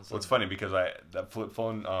we wrote on Well, it's funny because that flip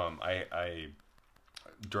phone, I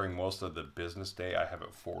during most of the business day, I have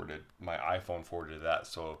it forwarded. My iPhone forwarded to that,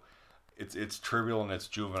 so it's trivial and it's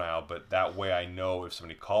juvenile, but that way I know if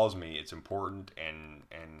somebody calls me, it's important, and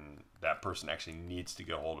that person actually needs to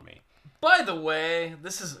get a hold of me. By the way,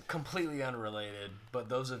 this is completely unrelated, but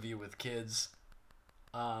those of you with kids,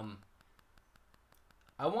 I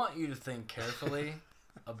want you to think carefully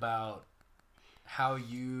about how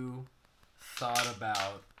you thought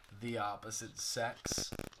about the opposite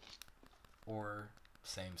sex or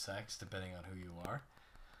same sex, depending on who you are,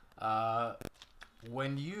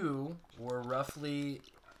 when you were roughly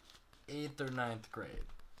 8th or 9th grade.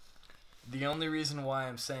 The only reason why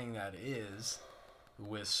I'm saying that is,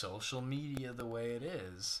 with social media the way it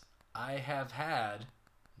is, I have had,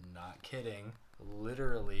 not kidding,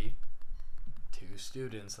 literally 2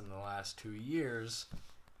 students in the last 2 years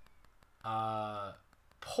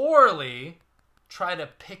poorly try to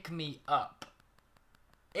pick me up.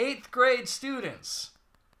 8th grade students,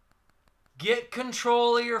 get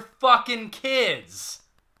control of your fucking kids.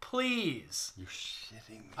 Please. You're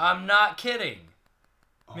shitting me. I'm not kidding.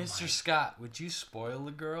 Oh Mr. Scott, would you spoil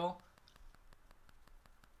the girl?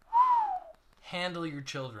 Handle your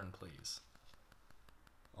children, please.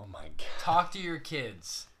 Oh my god. Talk to your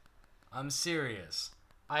kids. I'm serious.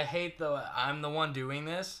 I hate though I'm the one doing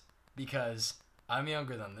this because I'm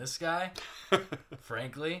younger than this guy,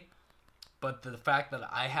 frankly. But the fact that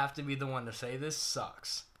I have to be the one to say this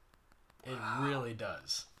sucks. It really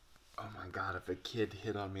does. Oh my god, if a kid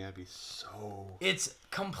hit on me, I'd be so... It's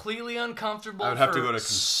completely uncomfortable I would have for to go to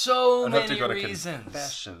so I'd have to many go to reasons.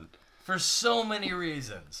 confession. For so many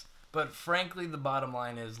reasons. But frankly, the bottom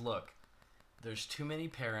line is, look, there's too many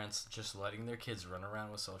parents just letting their kids run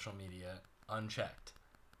around with social media unchecked.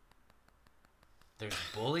 There's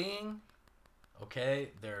bullying, okay?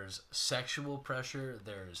 There's sexual pressure.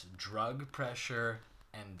 There's drug pressure.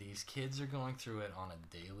 And these kids are going through it on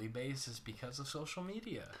a daily basis because of social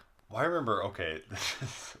media. Well, I remember, okay, this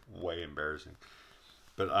is way embarrassing.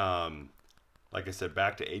 But, like I said,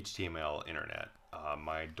 back to HTML internet.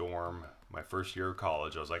 My dorm, my first year of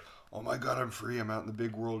college, I was like, oh my god, I'm free. I'm out in the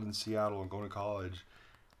big world in Seattle. I'm going to college.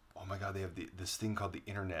 Oh my god, they have this thing called the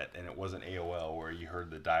internet. And it wasn't AOL where you heard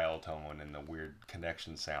the dial tone and the weird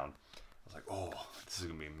connection sound. I was like, oh, this is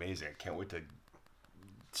going to be amazing. I can't wait to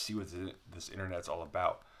see what this internet's all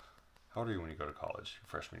about. How old are you when you go to college?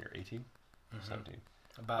 Freshman year, 18? Mm-hmm. 17?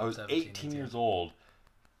 About I was 18 years old,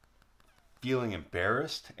 feeling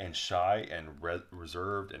embarrassed and shy and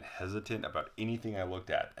reserved and hesitant about anything I looked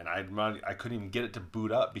at. And I couldn't even get it to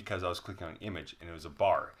boot up because I was clicking on image, and it was a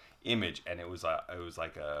bar image, and it was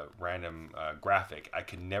like a random graphic. I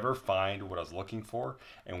could never find what I was looking for,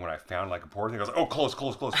 and when I found like a porn thing, I was like, oh, close,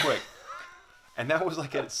 quick. And that was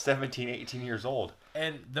like at 17, 18 years old.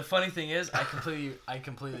 And the funny thing is, I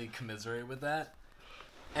completely commiserate with that.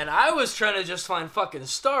 And I was trying to just find fucking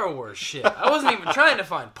Star Wars shit. I wasn't even trying to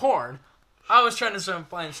find porn. I was trying to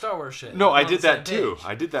find Star Wars shit. No, I did that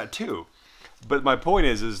too. But my point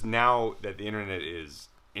is now that the internet is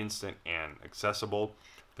instant and accessible,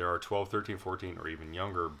 there are 12, 13, 14, or even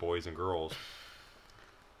younger boys and girls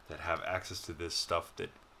that have access to this stuff that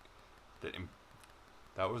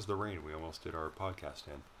was the rain we almost did our podcast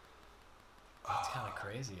in. That's kind of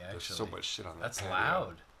crazy, actually. There's so much shit on that. That's patio.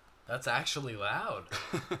 loud. That's actually loud.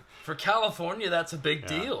 For California, that's a big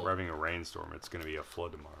deal. We're having a rainstorm. It's going to be a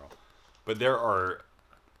flood tomorrow. But there are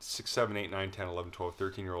 6, 7, 8, 9, 10, 11, 12,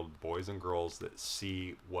 13-year-old boys and girls that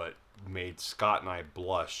see what made Scott and I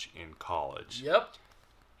blush in college. Yep.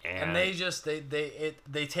 And they just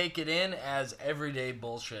they take it in as everyday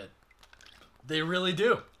bullshit. They really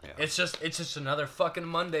do. Yeah. It's just another fucking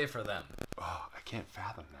Monday for them. Oh, I can't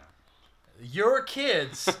fathom that. Your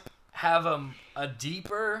kids have a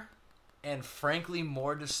deeper and frankly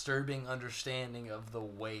more disturbing understanding of the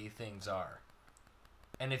way things are.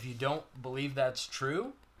 And if you don't believe that's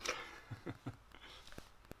true,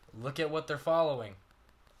 look at what they're following.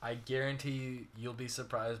 I guarantee you'll be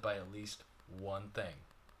surprised by at least one thing.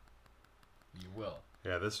 You will.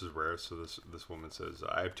 Yeah, this is rare. So this woman says,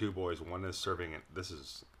 I have 2 boys. One is serving in... This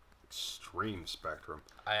is extreme spectrum.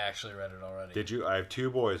 I actually read it already. Did you? I have 2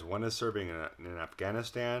 boys. One is serving in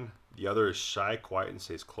Afghanistan. The other is shy, quiet, and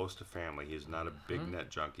stays close to family. He is not a big net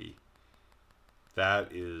junkie.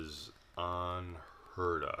 That is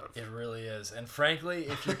unheard of. It really is. And frankly,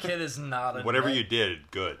 if your kid is not a whatever you did,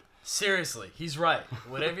 good. Seriously, he's right.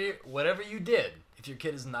 Whatever you did, if your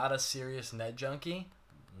kid is not a serious net junkie,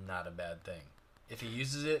 not a bad thing. If he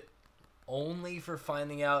uses it only for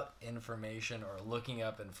finding out information or looking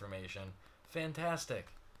up information, fantastic.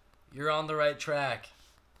 You're on the right track.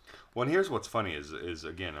 Well, and here's what's funny is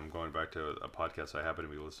again, I'm going back to a podcast I happen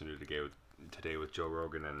to be listening to today with Joe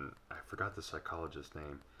Rogan, and I forgot the psychologist's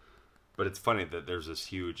name. But it's funny that there's this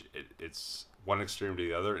huge, it's one extreme to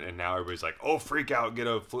the other, and now everybody's like, oh, freak out, get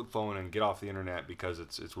a flip phone and get off the internet because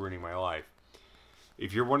it's ruining my life.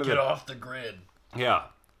 If you're one of Get off the grid. Yeah.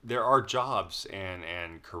 There are jobs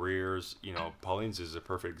and careers. You know, Pauline's is a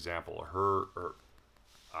perfect example. Her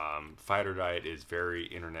fighter diet is very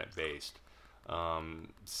internet based.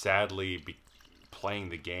 Sadly, playing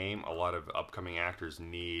the game, a lot of upcoming actors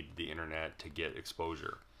need the internet to get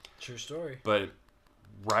exposure. True story. But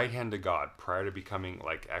right hand to God, prior to becoming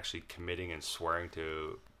like actually committing and swearing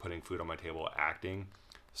to putting food on my table, acting,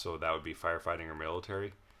 so that would be firefighting or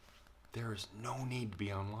military, there is no need to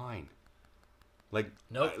be online. Like,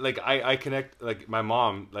 nope. I connect, like, my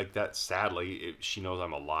mom, like, that, sadly, she knows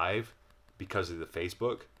I'm alive because of the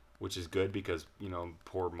Facebook, which is good because, you know,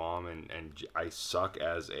 poor mom and I suck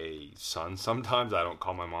as a son sometimes. I don't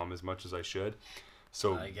call my mom as much as I should.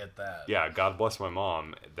 So I get that. Yeah, God bless my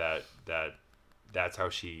mom that's how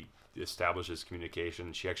she establishes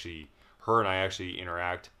communication. Her and I actually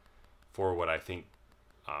interact for what I think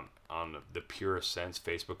on the purest sense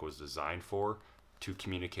Facebook was designed for, to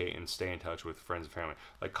communicate and stay in touch with friends and family,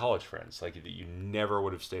 like college friends, like that you never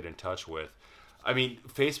would have stayed in touch with. I mean,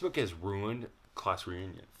 Facebook has ruined class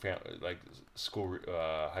reunion, like school,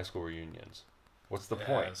 high school reunions. What's the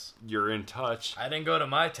point? You're in touch. I didn't go to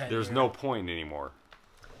my 10 There's no point anymore.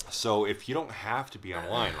 So if you don't have to be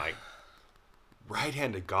online, like, right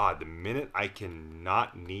hand to God, the minute I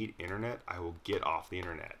cannot need internet, I will get off the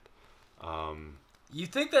internet. You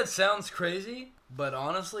think that sounds crazy, but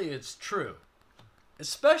honestly, it's true.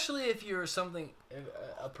 Especially if you're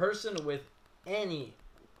a person with any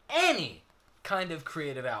kind of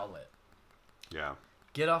creative outlet. Yeah.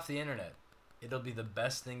 Get off the internet. It'll be the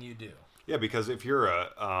best thing you do. Yeah, because if you're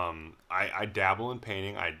I dabble in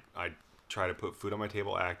painting. I try to put food on my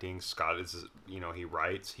table acting. Scott is, you know, he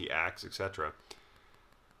writes, he acts, etc.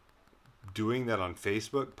 Doing that on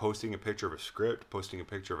Facebook, posting a picture of a script, posting a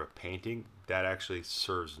picture of a painting, that actually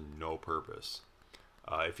serves no purpose.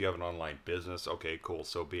 If you have an online business, okay, cool,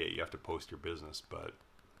 so be it. You have to post your business, but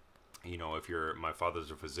you know, my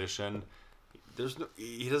father's a physician.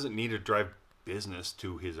 He doesn't need to drive business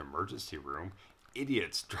to his emergency room.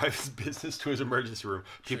 Idiots drive his business to his emergency room.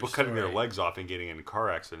 People cutting their legs off and getting in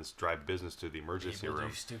car accidents drive business to the emergency room. People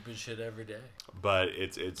do stupid shit every day. But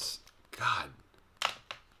it's God,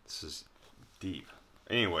 this is deep.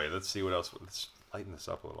 Anyway, let's see what else. Let's lighten this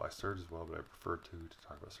up a little. I stirred as well, but I prefer to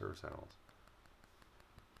talk about service animals.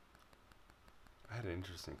 I had an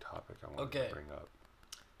interesting topic I wanted to bring up.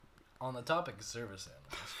 On the topic of service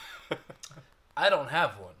animals, I don't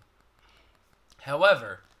have one.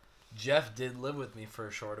 However, Jeff did live with me for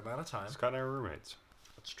a short amount of time. Scott and I are roommates.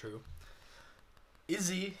 That's true.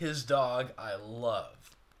 Izzy, his dog, I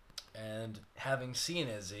love. And having seen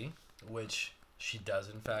Izzy, which she does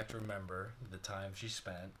in fact remember the time she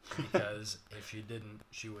spent, because if she didn't,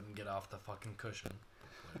 she wouldn't get off the fucking cushion.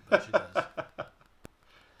 But she does.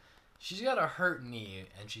 She's got a hurt knee,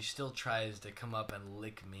 and she still tries to come up and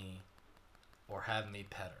lick me or have me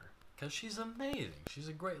pet her. Because she's amazing. She's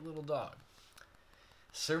a great little dog.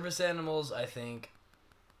 Service animals, I think,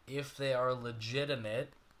 if they are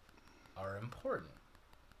legitimate, are important.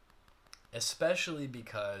 Especially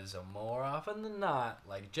because more often than not,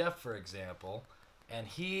 like Jeff, for example, and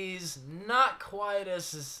he's not quite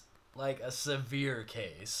as like a severe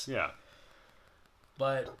case. Yeah.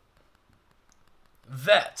 But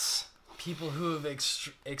vets, people who have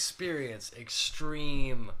experienced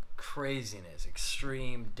extreme craziness,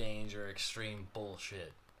 extreme danger, extreme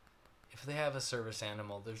bullshit, if they have a service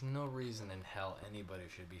animal, there's no reason in hell anybody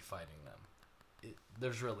should be fighting them.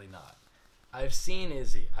 There's really not. I've seen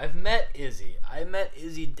Izzy. I've met Izzy. I met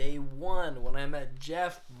Izzy day one when I met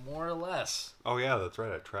Jeff, more or less. Oh, yeah, that's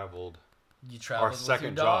right. I traveled. You traveled our second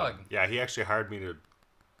with your dog. job. Yeah, he actually hired me to...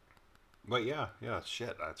 But yeah,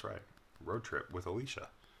 shit, that's right. Road trip with Alicia.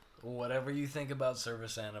 Whatever you think about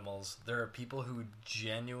service animals, there are people who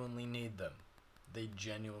genuinely need them. They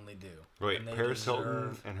genuinely do. Wait, Paris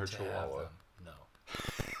Hilton and her Chihuahua.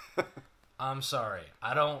 No. I'm sorry.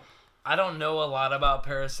 I don't know a lot about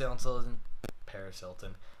Paris Hilton.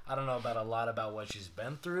 I don't know about a lot about what she's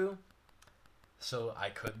been through. So I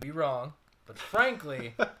could be wrong. But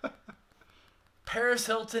frankly, Paris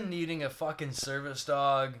Hilton needing a fucking service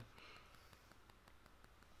dog.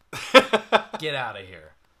 Get out of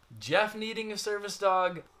here. Jeff needing a service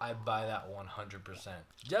dog, I buy that 100%.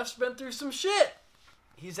 Jeff's been through some shit.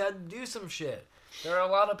 He's had to do some shit. There are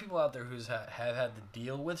a lot of people out there who have had to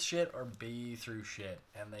deal with shit or be through shit,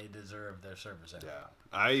 and they deserve their service animal. Yeah.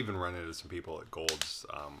 I even run into some people at Gold's,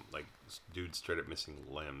 like dudes straight up missing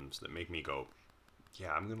limbs that make me go,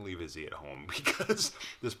 yeah, I'm going to leave Izzy at home because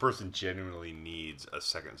this person genuinely needs a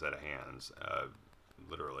second set of hands,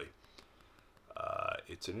 literally.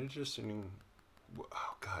 It's an interesting...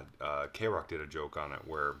 Oh, God. K-Rock did a joke on it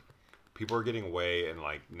where people are getting away and,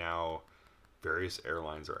 like, now various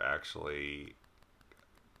airlines are actually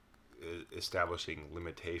establishing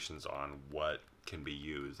limitations on what can be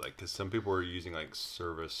used. Like, because some people are using, like,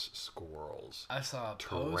 service squirrels. I saw a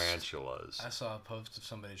tarantulas. I saw a post of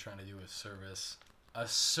somebody trying to do a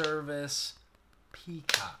service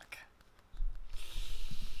peacock.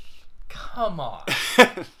 Come on.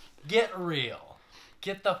 Get real.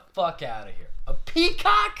 Get the fuck out of here. A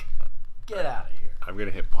peacock? Get out of here. I'm going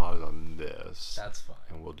to hit pause on this. That's fine.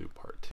 And we'll do part 2.